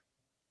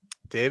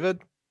 David?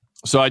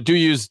 So I do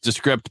use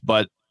Descript,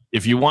 but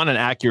if you want an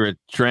accurate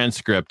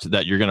transcript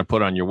that you're going to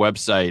put on your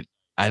website,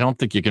 I don't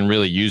think you can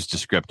really use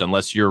Descript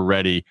unless you're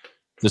ready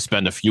to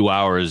spend a few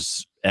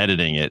hours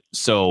editing it.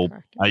 So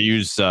I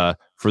use,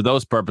 for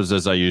those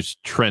purposes, I use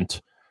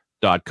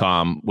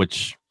Trent.com,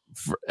 which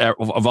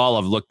of all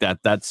I've looked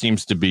at, that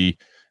seems to be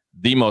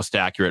the most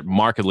accurate,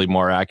 markedly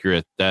more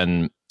accurate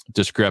than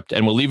Descript,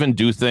 and we'll even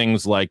do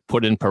things like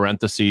put in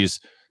parentheses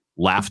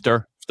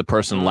laughter if the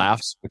person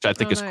laughs, which I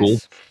think is cool.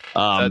 Is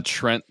that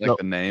Trent, like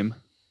the name?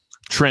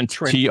 Trent,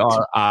 Trint,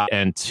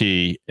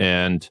 and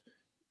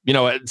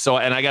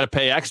and I got to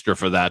pay extra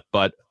for that,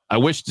 but I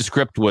wish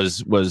Descript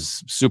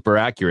was super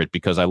accurate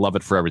because I love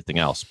it for everything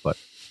else. But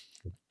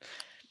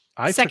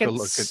I took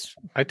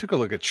a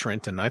look at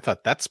Trent and I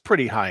thought that's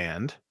pretty high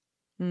end.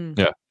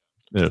 Yeah,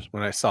 it is.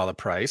 When I saw the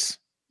price,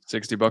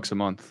 $60 a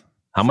month.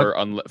 How much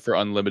for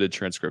unlimited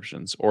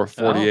transcriptions, or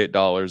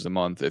 $48 a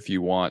month if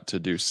you want to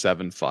do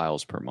 7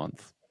 files per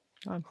month.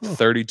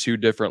 32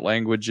 different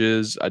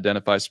languages,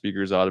 identify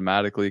speakers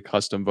automatically,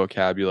 custom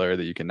vocabulary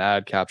that you can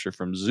add, capture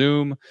from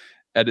Zoom,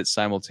 edit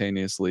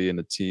simultaneously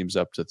into teams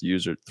up to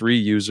 3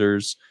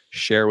 users,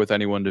 share with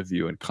anyone to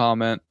view and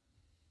comment.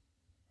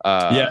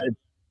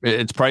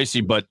 It's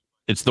pricey, but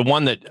it's the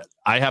one that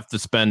I have to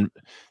spend,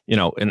 in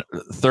a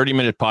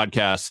 30-minute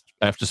podcast,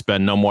 I have to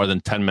spend no more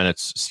than 10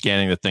 minutes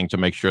scanning the thing to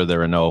make sure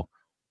there are no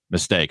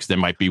mistakes. There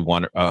might be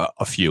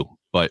a few,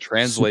 but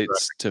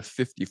translates to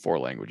 54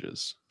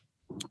 languages.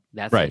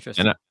 That's right.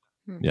 interesting.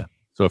 And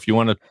so if you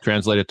want to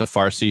translate it to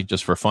Farsi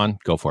just for fun,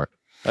 go for it.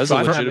 That's a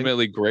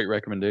legitimately great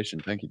recommendation.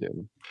 Thank you,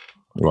 David.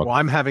 Well,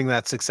 I'm having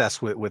that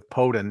success with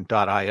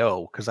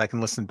Podin.io because I can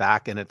listen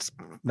back and it's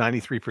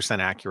 93%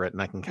 accurate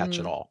and I can catch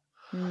it all.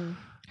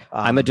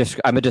 I'm a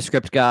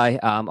Descript guy,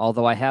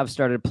 although I have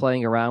started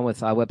playing around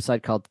with a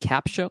website called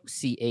Capsho,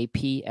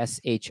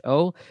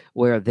 Capsho,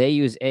 where they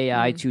use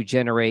AI to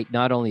generate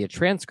not only a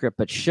transcript,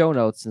 but show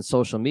notes and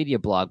social media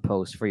blog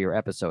posts for your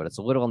episode. It's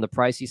a little on the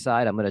pricey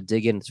side. I'm going to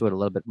dig into it a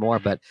little bit more,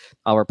 but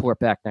I'll report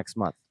back next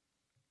month.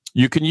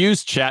 You can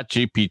use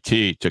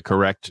ChatGPT to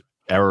correct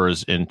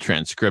errors in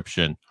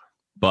transcription,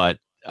 but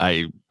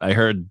I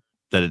heard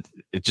that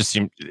it just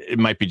seemed it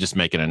might be just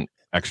making an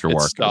extra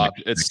work.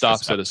 It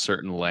stops at a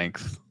certain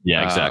length.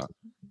 Yeah, exactly.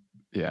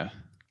 Yeah.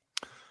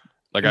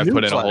 Like I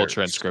put in a whole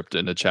transcript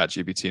into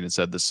ChatGPT and it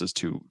said this is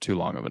too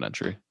long of an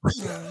entry.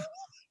 Let's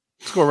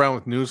go around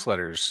with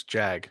newsletters,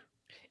 Jag.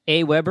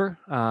 Aweber,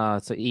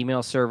 it's an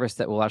email service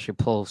that will actually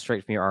pull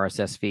straight from your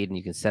RSS feed, and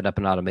you can set up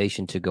an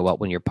automation to go out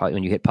when you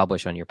hit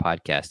publish on your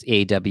podcast.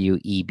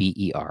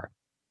 Aweber.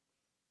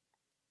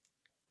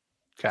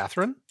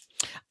 Catherine?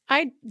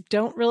 I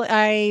don't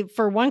really.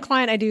 For one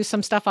client, I do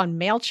some stuff on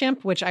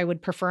MailChimp, which I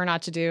would prefer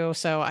not to do.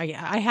 So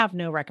I have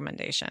no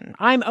recommendation.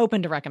 I'm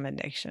open to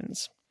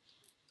recommendations.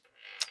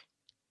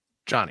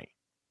 Johnny.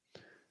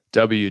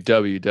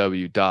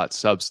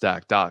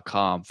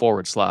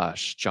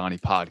 www.substack.com/Johnny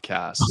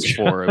Podcasts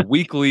for a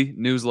weekly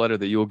newsletter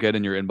that you will get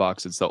in your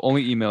inbox. It's the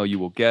only email you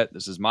will get.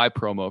 This is my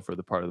promo for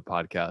the part of the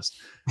podcast.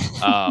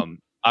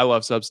 I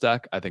love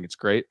Substack. I think it's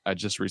great. I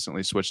just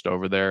recently switched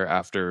over there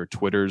after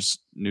Twitter's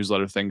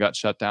newsletter thing got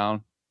shut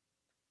down.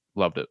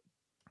 Loved it.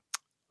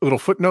 A little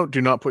footnote,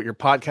 do not put your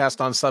podcast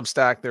on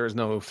Substack. There is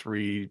no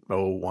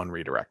 301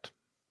 redirect.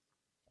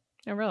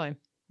 Oh, really?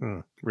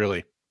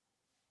 Really?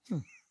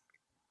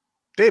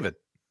 David.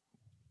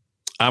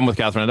 I'm with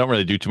Catherine. I don't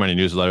really do too many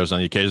newsletters. On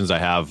the occasions I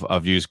have,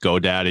 I've used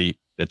GoDaddy.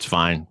 It's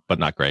fine, but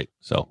not great.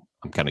 So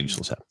I'm kind of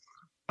useless at it.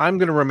 I'm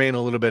going to remain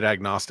a little bit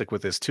agnostic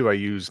with this too. I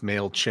use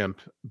MailChimp,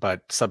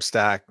 but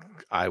Substack,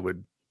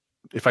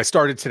 if I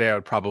started today, I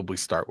would probably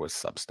start with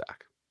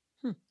Substack.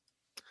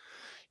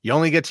 You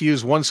only get to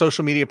use one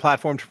social media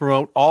platform to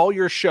promote all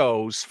your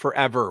shows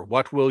forever.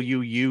 What will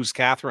you use,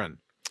 Catherine?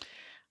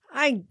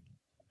 I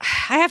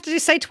have to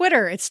just say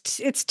Twitter. It's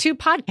too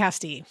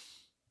podcasty.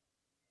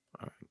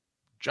 All right.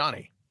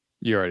 Johnny.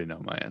 You already know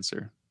my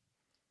answer.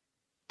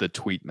 The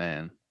Tweet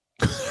Man.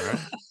 All right.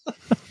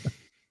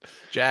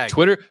 Jag.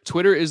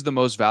 Twitter is the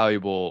most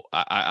valuable.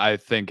 I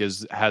think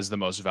has the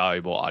most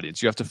valuable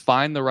audience. You have to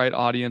find the right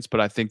audience, but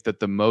I think that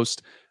the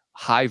most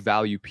high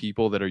value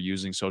people that are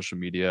using social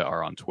media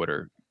are on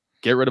Twitter.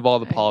 Get rid of all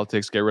the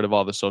politics. Get rid of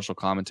all the social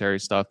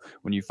commentary stuff.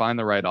 When you find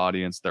the right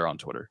audience, they're on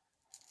Twitter.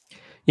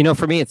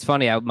 For me, it's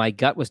funny. My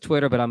gut was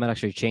Twitter, but I'm going to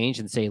actually change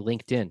and say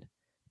LinkedIn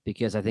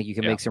because I think you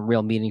can make some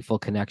real meaningful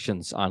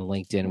connections on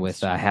LinkedIn with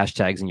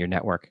hashtags in your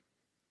network.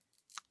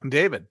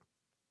 David.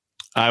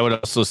 I would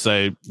also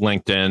say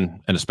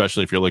LinkedIn, and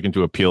especially if you're looking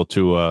to appeal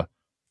to a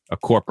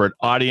corporate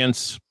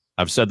audience.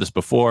 I've said this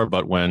before,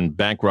 but when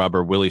bank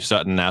robber Willie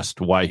Sutton asked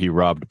why he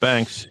robbed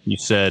banks, he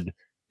said,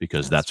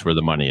 because that's where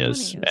the money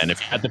is. And if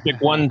you had to pick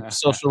one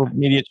social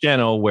media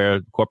channel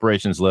where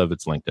corporations live,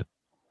 it's LinkedIn.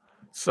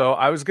 So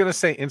I was going to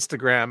say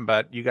Instagram,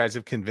 but you guys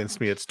have convinced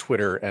me it's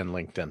Twitter and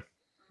LinkedIn.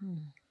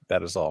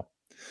 That is all.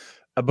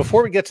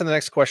 Before we get to the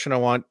next question, I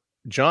want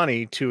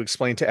Johnny to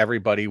explain to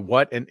everybody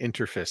what an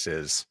interface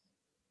is.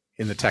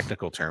 In the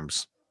technical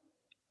terms,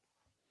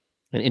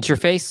 an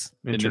interface?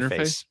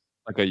 Interface?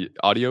 Like a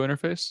audio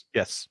interface?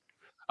 Yes.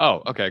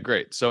 Oh, okay,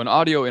 great. So an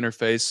audio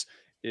interface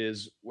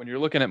is when you're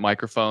looking at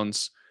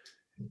microphones.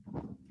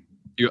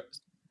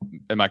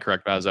 Am I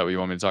correct, Matt? Is that what you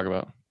want me to talk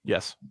about?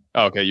 Yes.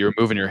 Oh, okay, you were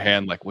moving your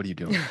hand like, what are you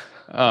doing?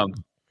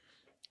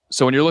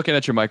 So when you're looking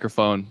at your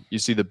microphone, you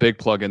see the big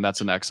plugin,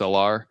 that's an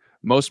XLR.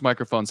 Most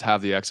microphones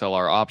have the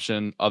XLR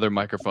option. Other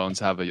microphones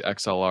have the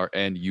XLR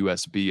and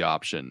USB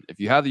option. If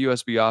you have the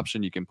USB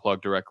option, you can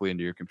plug directly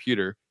into your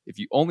computer. If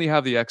you only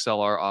have the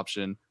XLR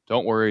option,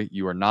 don't worry,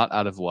 you are not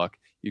out of luck.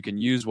 You can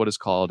use what is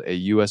called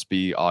a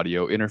USB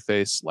audio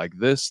interface like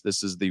this.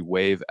 This is the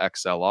Wave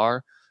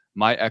XLR.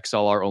 My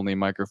XLR only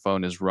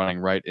microphone is running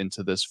right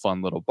into this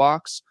fun little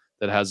box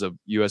that has a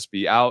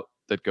USB out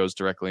that goes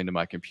directly into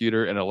my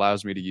computer and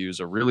allows me to use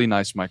a really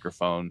nice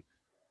microphone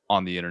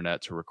on the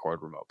internet to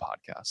record remote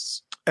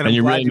podcasts. And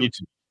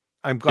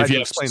I'm glad you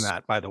explained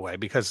that, by the way,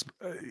 because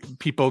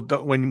people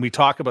don't, when we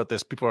talk about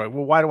this, people are like,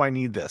 well, why do I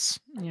need this?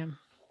 Yeah.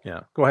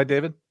 Go ahead,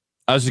 David.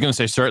 I was just going to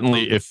say,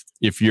 certainly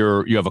if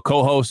you have a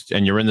co-host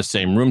and you're in the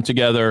same room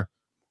together,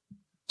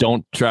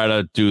 don't try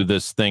to do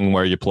this thing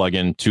where you plug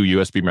in 2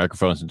 USB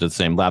microphones into the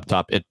same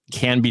laptop. It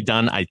can be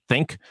done, I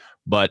think,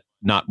 but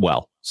not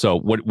well. So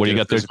what do you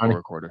got there?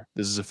 Recorder.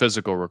 This is a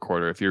physical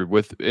recorder. If you're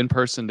in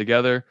person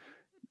together,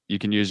 you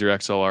can use your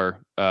XLR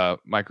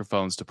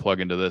microphones to plug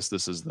into this.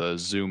 This is the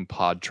Zoom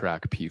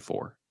PodTrack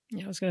P4.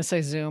 Yeah, I was going to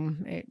say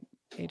Zoom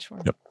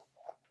H4.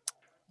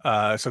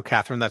 Yep. So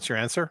Catherine, that's your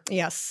answer?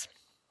 Yes.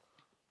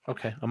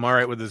 Okay. I'm all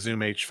right with the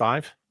Zoom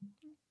H5.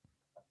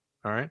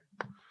 All right.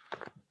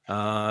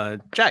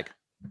 Jag.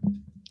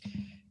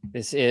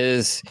 This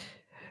is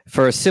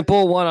for a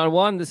simple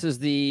one-on-one. This is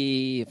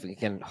if we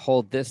can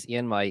hold this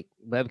in my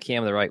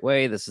webcam the right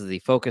way. This is the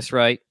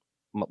Focusrite.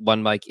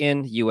 One mic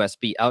in,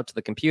 USB out to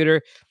the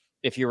computer.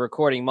 If you're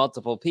recording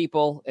multiple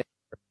people,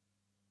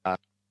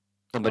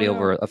 somebody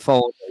over a phone,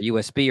 or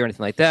USB, or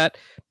anything like that,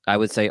 I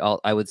would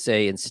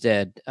say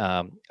instead,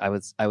 I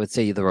would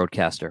say the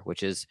Rodecaster,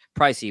 which is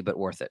pricey but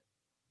worth it.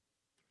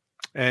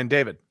 And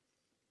David.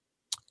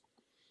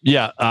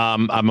 Yeah,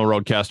 I'm a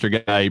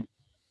Rodecaster guy.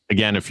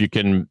 Again, if you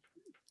can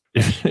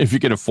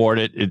afford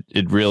it,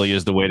 it really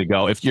is the way to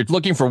go. If you're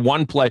looking for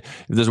if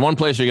there's one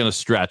place you're going to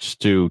stretch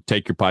to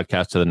take your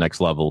podcast to the next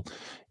level,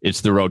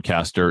 it's the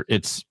Rodecaster.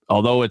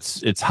 Although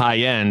it's high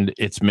end,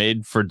 it's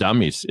made for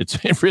dummies.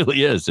 It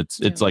really is.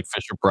 It's like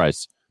Fisher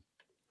Price.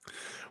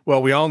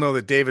 Well, we all know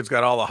that David's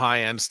got all the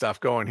high end stuff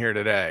going here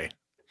today.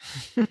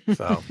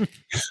 So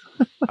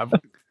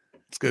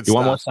it's good. You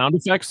want more sound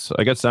effects?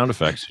 I got sound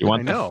effects. You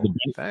want?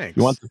 Thanks.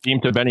 You want the theme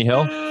to Benny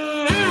Hill?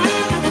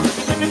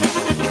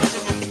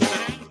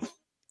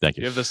 Thank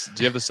you. Do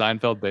you have the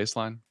Seinfeld bass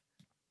line?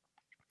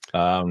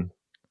 Oh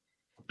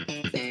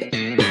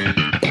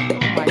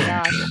my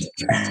gosh.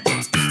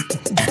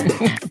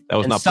 That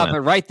was not Stop planned.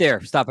 it right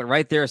there. Stop it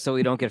right there so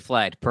we don't get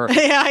flagged. Perfect.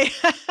 Yeah.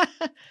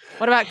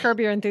 What about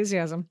Curb Your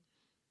Enthusiasm?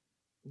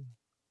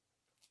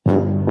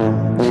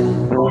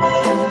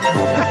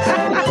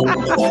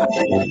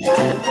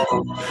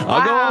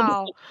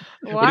 Wow.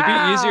 Would it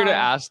be easier to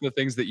ask the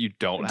things that you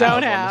don't have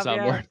on the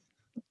soundboard?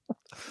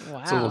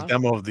 Wow. It's a little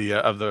demo of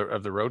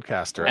the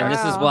Rodecaster. And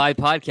this is why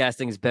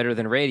podcasting is better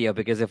than radio,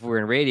 because if we're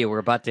in radio, we're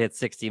about to hit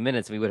 60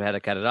 minutes. We would have had to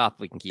cut it off.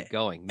 We can keep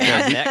going.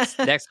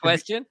 Next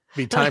question.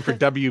 Be time for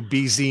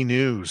WBZ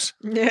News.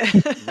 Yeah.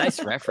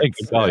 Nice reference.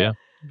 Oh yeah.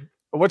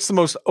 What's the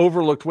most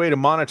overlooked way to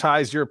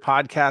monetize your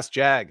podcast,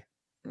 Jag?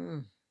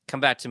 Come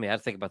back to me. I had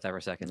to think about that for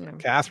a second. Yeah.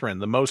 Catherine,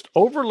 the most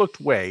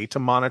overlooked way to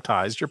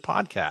monetize your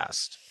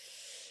podcast.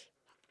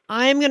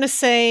 I'm going to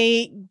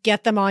say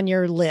get them on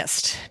your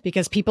list,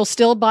 because people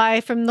still buy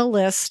from the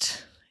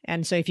list.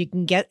 And so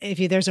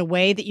if there's a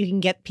way that you can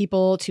get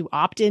people to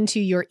opt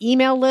into your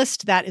email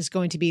list, that is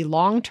going to be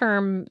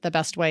long-term the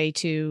best way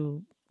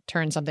to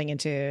turn something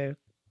into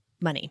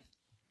money.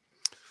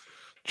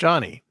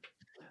 Johnny.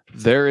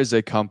 There is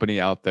a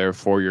company out there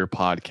for your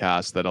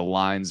podcast that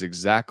aligns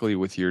exactly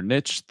with your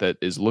niche, that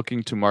is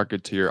looking to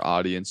market to your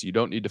audience. You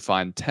don't need to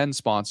find 10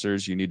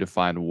 sponsors. You need to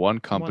find one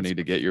company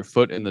to get your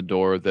foot in the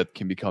door that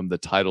can become the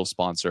title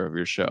sponsor of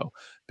your show.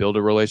 Build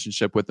a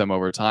relationship with them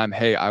over time.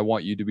 Hey, I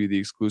want you to be the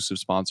exclusive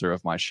sponsor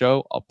of my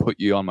show. I'll put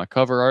you on my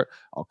cover art.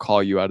 I'll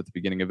call you out at the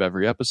beginning of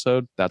every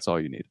episode. That's all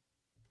you need.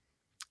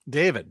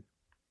 David.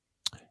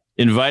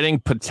 Inviting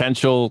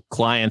potential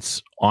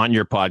clients on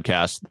your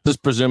podcast. This is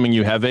presuming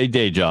you have a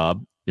day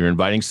job. You're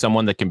inviting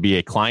someone that can be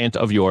a client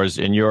of yours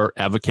in your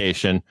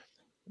avocation.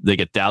 They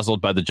get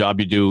dazzled by the job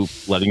you do,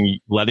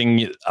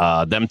 letting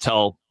them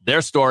tell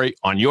their story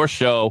on your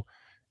show.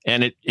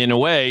 And it, in a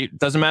way,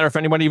 doesn't matter if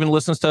anyone even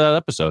listens to that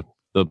episode.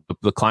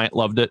 The client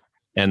loved it,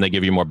 and they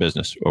give you more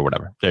business or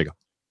whatever. There you go.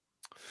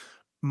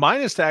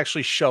 Mine is to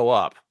actually show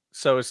up.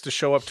 So it's to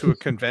show up to a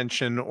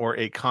convention or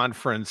a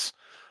conference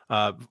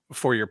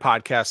for your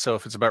podcast. So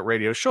if it's about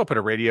radio, show up at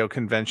a radio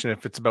convention.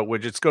 If it's about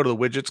widgets, go to the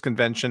widgets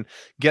convention,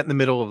 get in the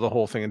middle of the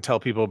whole thing and tell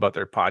people about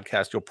their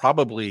podcast. You'll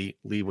probably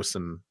leave with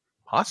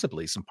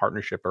possibly some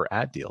partnership or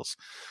ad deals.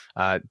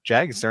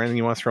 Jag, is there anything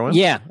you want to throw in?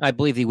 Yeah, I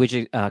believe the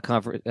widget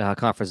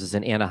conference is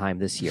in Anaheim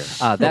this year.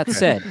 That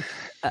said,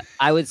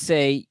 I would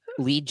say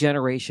lead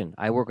generation.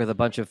 I work with a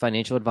bunch of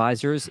financial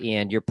advisors,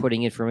 and you're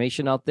putting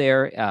information out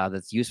there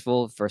that's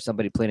useful for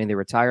somebody planning their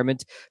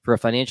retirement. For a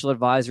financial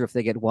advisor, if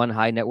they get one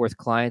high net worth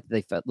client,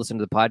 they listen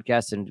to the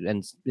podcast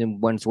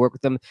and wants to work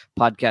with them,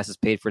 podcast is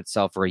paid for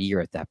itself for a year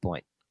at that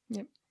point.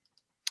 Yep.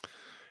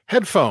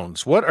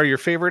 Headphones. What are your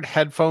favorite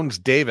headphones,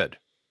 David?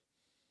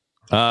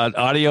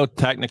 Audio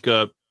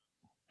Technica.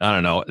 I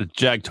don't know.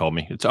 Jag told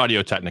me it's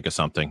Audio Technica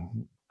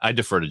something. I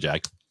defer to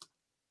Jag.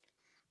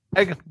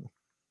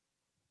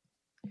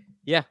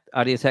 Yeah,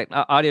 Audio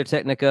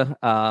Technica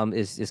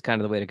is kind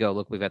of the way to go.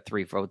 Look, we've got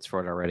 3 votes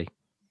for it already.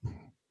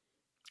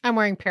 I'm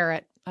wearing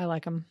Parrot. I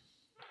like them.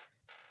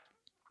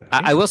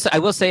 I will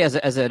say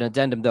as an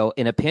addendum though,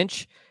 in a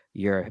pinch,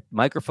 your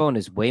microphone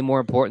is way more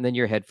important than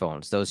your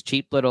headphones. Those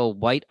cheap little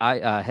white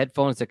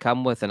headphones that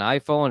come with an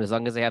iPhone, as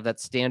long as they have that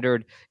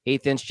standard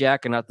 1/8-inch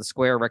jack and not the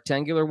square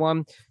rectangular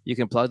one, you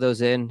can plug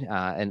those in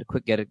and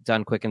get it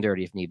done quick and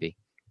dirty if need be.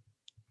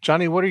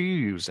 Johnny, what are you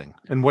using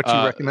and what do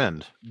you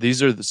recommend?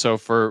 These are so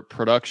for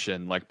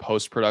production, like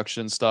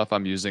post-production stuff,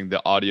 I'm using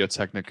the Audio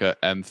Technica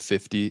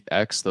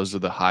M50X. Those are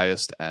the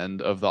highest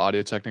end of the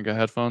Audio Technica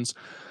headphones.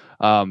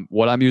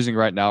 What I'm using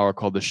right now are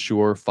called the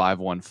Shure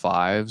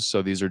 515.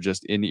 So these are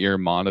just in-ear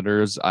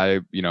monitors.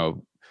 I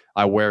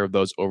wear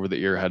those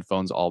over-the-ear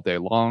headphones all day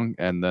long,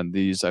 and then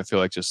these I feel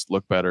like just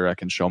look better. I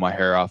can show my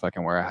hair off. I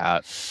can wear a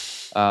hat.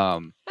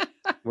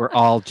 We're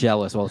all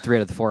jealous. Well, 3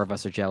 out of the 4 of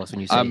us are jealous when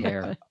you say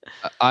hair.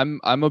 I'm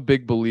a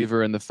big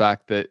believer in the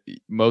fact that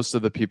most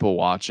of the people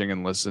watching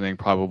and listening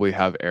probably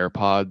have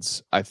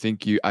AirPods. I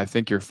think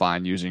you're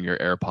fine using your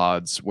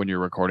AirPods when you're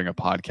recording a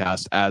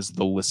podcast as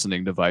the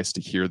listening device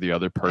to hear the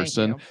other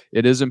person.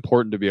 It is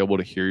important to be able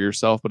to hear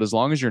yourself, but as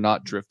long as you're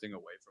not drifting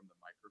away from the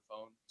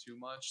microphone too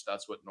much,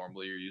 that's what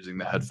normally you're using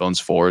the headphones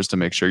for, is to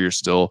make sure you're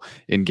still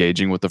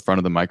engaging with the front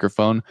of the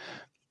microphone.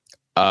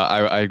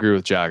 I agree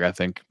with Jag. I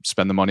think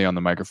spend the money on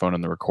the microphone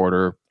and the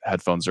recorder.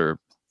 Headphones are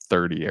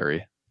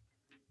tertiary.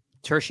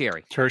 I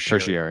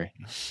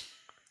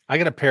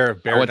got a pair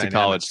of Bear. I went to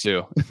college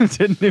too.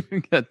 Didn't even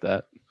get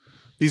that.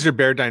 These are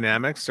Bear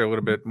Dynamics. They're a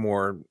little bit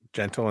more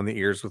gentle on the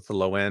ears with the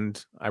low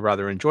end. I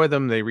rather enjoy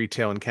them. They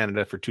retail in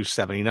Canada for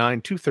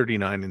 $279,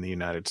 $239 in the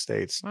United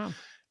States. Wow.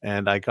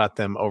 And I got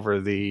them over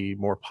the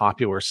more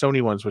popular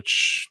Sony ones,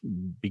 which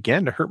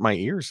began to hurt my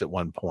ears at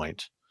one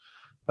point.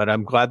 But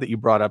I'm glad that you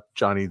brought up,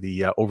 Johnny,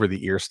 the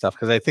over-the-ear stuff,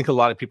 because I think a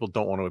lot of people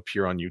don't want to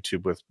appear on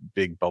YouTube with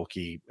big,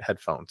 bulky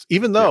headphones,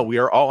 even though we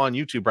are all on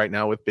YouTube right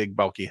now with big,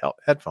 bulky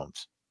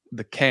headphones.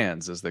 The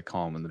cans, as they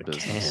call them in the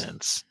business.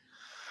 Cans.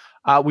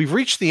 We've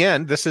reached the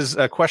end. This is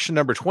question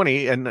number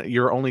 20, and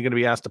you're only going to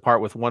be asked to part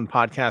with one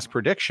podcast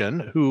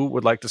prediction. Who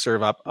would like to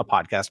serve up a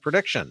podcast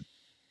prediction?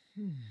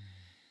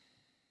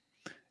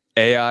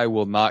 AI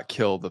will not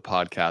kill the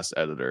podcast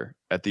editor.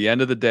 At the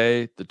end of the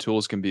day, the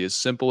tools can be as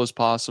simple as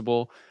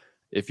possible.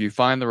 If you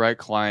find the right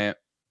client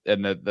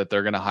and that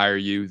they're going to hire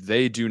you,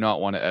 they do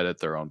not want to edit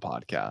their own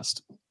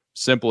podcast.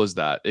 Simple as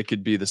that. It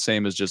could be the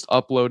same as just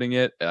uploading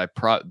it.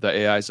 The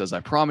AI says,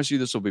 I promise you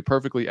this will be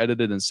perfectly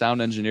edited and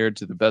sound engineered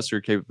to the best of your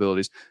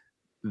capabilities.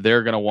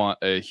 They're going to want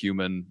a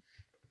human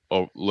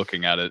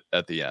looking at it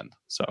at the end.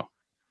 So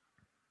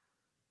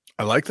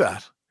I like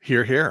that.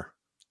 Hear.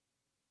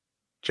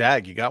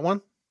 Jag, you got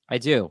one? I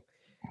do.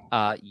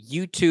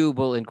 YouTube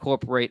will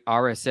incorporate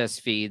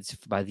RSS feeds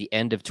by the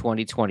end of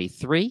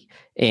 2023,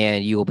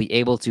 and you will be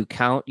able to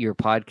count your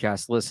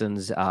podcast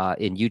listens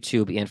in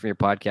YouTube and from your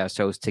podcast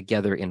host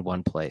together in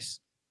one place.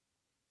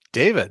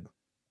 David?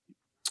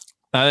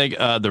 I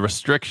think the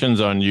restrictions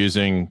on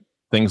using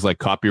things like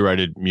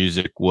copyrighted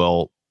music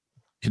will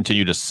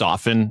continue to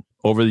soften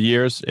over the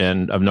years,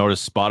 and I've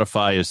noticed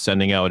Spotify is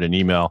sending out an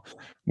email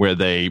where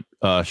they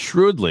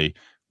shrewdly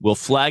will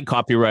flag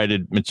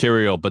copyrighted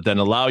material, but then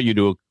allow you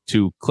to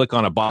click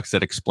on a box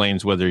that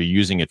explains whether you're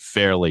using it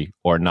fairly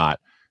or not.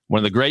 One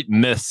of the great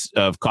myths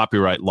of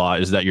copyright law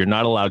is that you're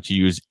not allowed to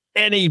use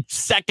any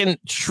second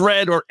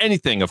shred or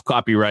anything of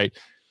copyright.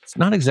 It's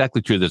not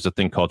exactly true. There's a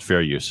thing called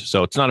fair use.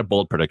 So it's not a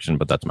bold prediction,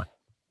 but that's mine.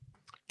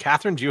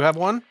 Catherine, do you have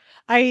one?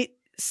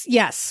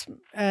 Yes.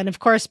 And of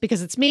course,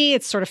 because it's me,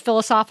 it's sort of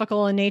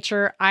philosophical in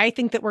nature. I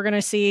think that we're going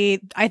to see,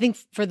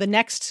 for the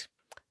next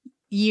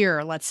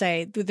year, let's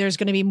say, there's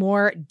going to be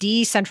more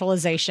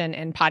decentralization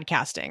in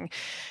podcasting.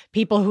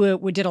 People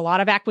who did a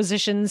lot of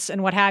acquisitions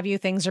and what have you,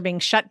 things are being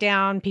shut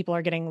down. People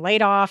are getting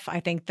laid off.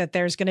 I think that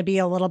there's going to be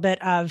a little bit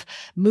of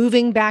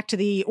moving back to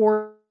the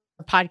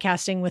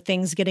podcasting with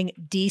things getting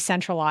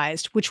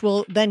decentralized, which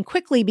will then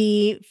quickly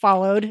be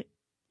followed,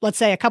 let's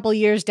say a couple of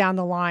years down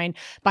the line,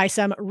 by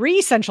some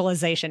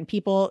re-centralization,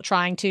 people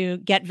trying to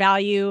get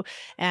value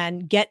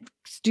and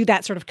do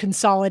that sort of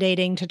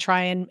consolidating to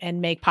try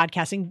and make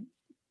podcasting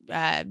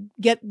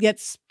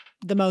gets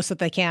the most that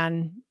they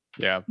can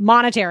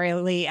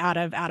monetarily out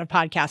of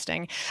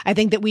podcasting. I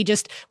think that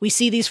we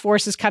see these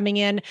forces coming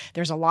in.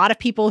 There's a lot of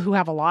people who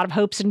have a lot of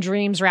hopes and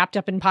dreams wrapped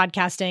up in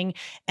podcasting,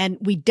 and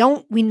we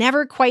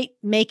never quite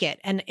make it.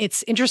 And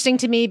it's interesting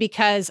to me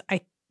because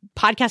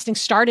podcasting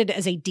started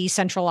as a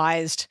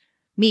decentralized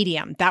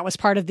medium. That was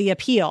part of the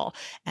appeal,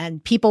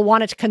 and people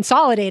wanted to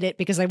consolidate it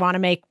because they want to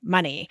make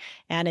money.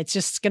 And it's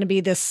just going to be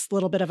this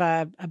little bit of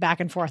a back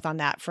and forth on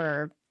that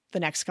for the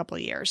next couple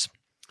of years.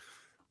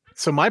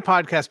 So my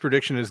podcast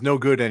prediction is no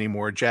good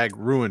anymore. Jag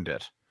ruined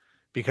it.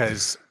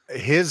 because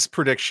his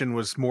prediction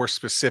was more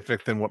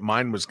specific than what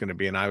mine was going to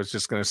be. And I was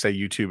just going to say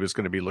YouTube is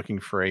going to be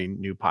looking for a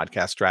new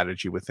podcast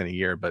strategy within a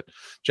year. But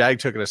Jag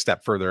took it a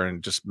step further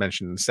and just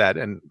mentioned instead,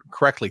 and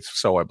correctly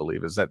so, I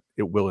believe, is that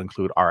it will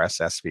include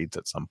RSS feeds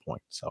at some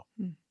point. So.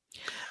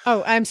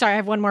 Oh, I'm sorry. I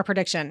have one more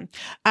prediction.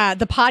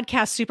 The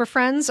podcast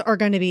Superfriends are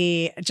going to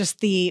be just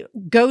the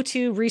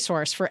go-to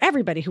resource for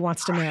everybody who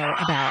wants to know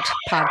about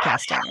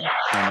podcasting.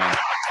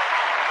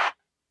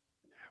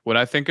 When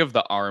I think of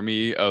the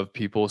army of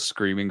people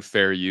screaming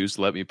fair use,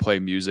 let me play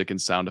music and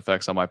sound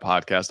effects on my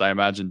podcast, I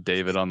imagine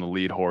David on the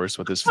lead horse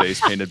with his face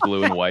painted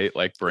blue and white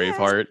like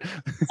Braveheart.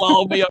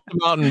 Follow me up the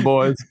mountain,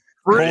 boys.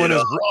 Pulling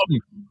his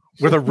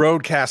with a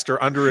roadcaster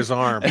under his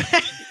arm.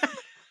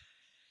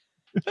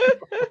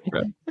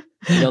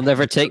 You'll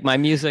never take my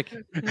music.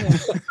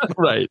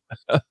 Right.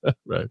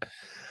 Right.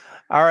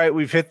 All right,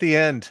 we've hit the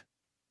end.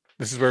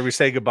 This is where we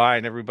say goodbye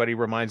and everybody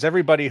reminds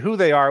everybody who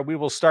they are. We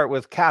will start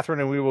with Catherine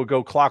and we will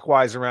go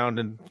clockwise around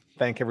and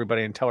thank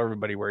everybody and tell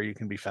everybody where you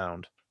can be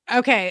found.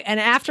 Okay. And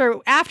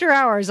after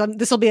hours,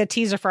 this will be a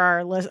teaser for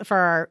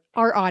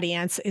our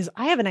audience. Is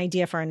I have an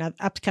idea for an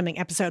upcoming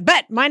episode,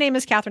 but my name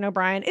is Catherine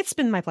O'Brien. It's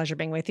been my pleasure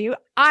being with you.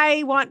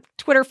 I want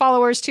Twitter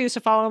followers too. So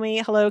follow me.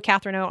 Hello,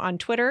 Catherine O on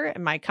Twitter.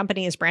 And my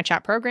company is Branch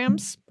Out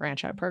Programs,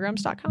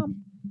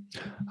 branchoutprograms.com.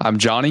 I'm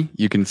Johnny.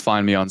 You can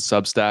find me on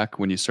Substack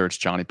when you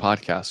search Johnny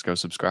Podcast. Go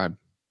subscribe.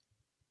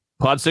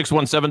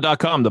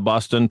 Pod617.com, the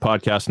Boston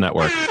Podcast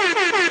Network.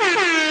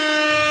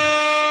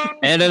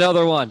 And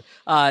another one.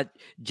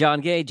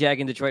 John Gay,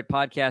 Jag in Detroit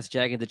Podcast,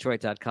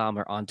 jagindetroit.com,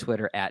 or on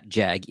Twitter at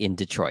Jag in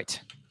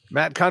Detroit.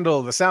 Matt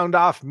Kundle, the Sound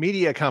Off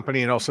Media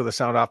Company, and also the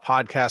Sound Off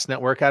Podcast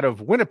Network out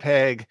of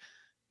Winnipeg,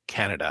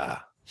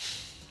 Canada.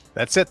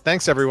 That's it.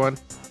 Thanks, everyone.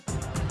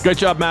 Great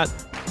job, Matt.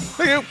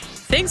 Thank you.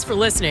 Thanks for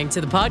listening to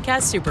the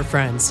podcast Super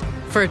Friends.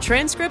 For a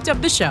transcript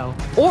of the show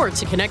or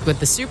to connect with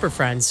the Super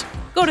Friends,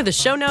 go to the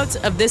show notes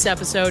of this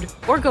episode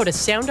or go to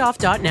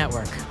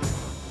soundoff.network.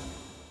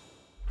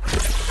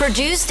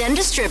 Produced and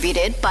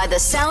distributed by the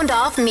Sound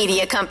Off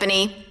Media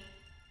Company.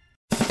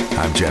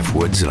 I'm Jeff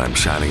Woods, and I'm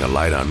shining a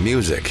light on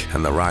music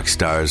and the rock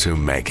stars who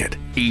make it.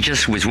 He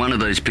just was one of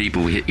those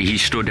people, he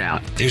stood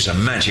out. He was a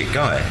magic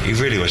guy. He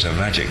really was a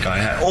magic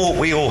guy.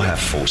 We all have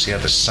faults. He had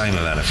the same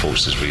amount of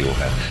faults as we all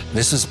have.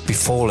 This was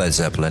before Led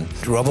Zeppelin.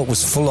 Robert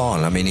was full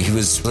on. I mean, he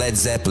was Led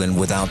Zeppelin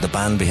without the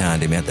band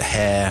behind him. He had the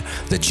hair,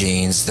 the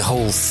jeans, the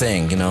whole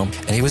thing, you know,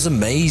 and he was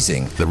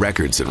amazing. The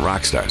Records and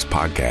Rockstars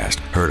podcast,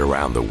 heard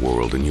around the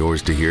world and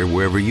yours to hear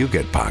wherever you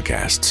get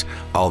podcasts.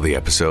 All the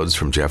episodes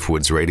from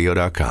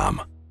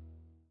jeffwoodsradio.com.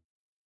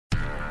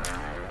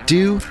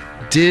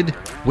 Did,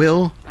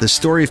 Will, the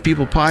Story of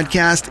People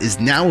podcast is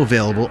now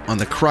available on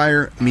the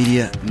Crier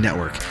Media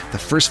Network. The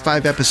first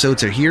 5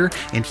 episodes are here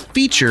and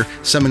feature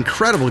some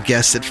incredible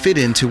guests that fit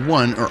into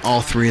one or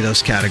all 3 of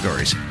those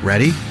categories.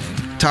 Ready?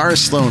 Tara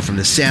Sloan from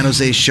the San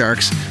Jose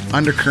Sharks,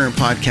 Undercurrent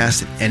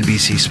podcast at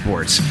NBC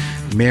Sports.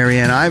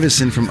 Marianne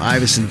Iveson from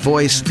Iveson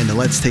Voice and the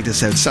Let's Take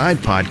This Outside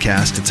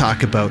podcast to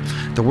talk about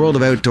the world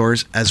of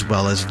outdoors as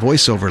well as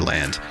voiceover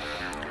land.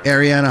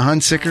 Ariana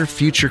Hunsicker,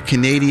 future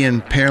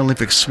Canadian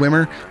Paralympic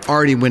swimmer,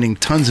 already winning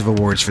tons of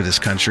awards for this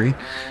country.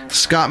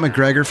 Scott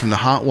McGregor from the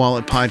Hot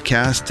Wallet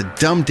podcast to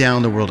dumb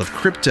down the world of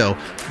crypto,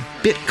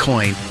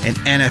 Bitcoin, and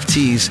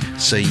NFTs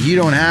so you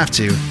don't have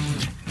to.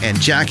 And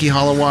Jackie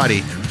Holowati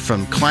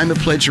from Climate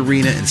Pledge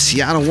Arena in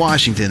Seattle,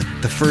 Washington,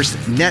 the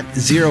first net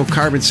zero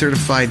carbon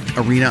certified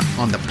arena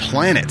on the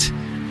planet.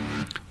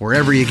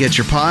 Wherever you get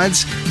your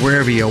pods,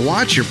 wherever you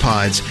watch your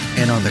pods,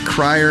 and on the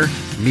Crier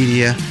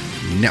Media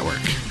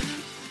Network.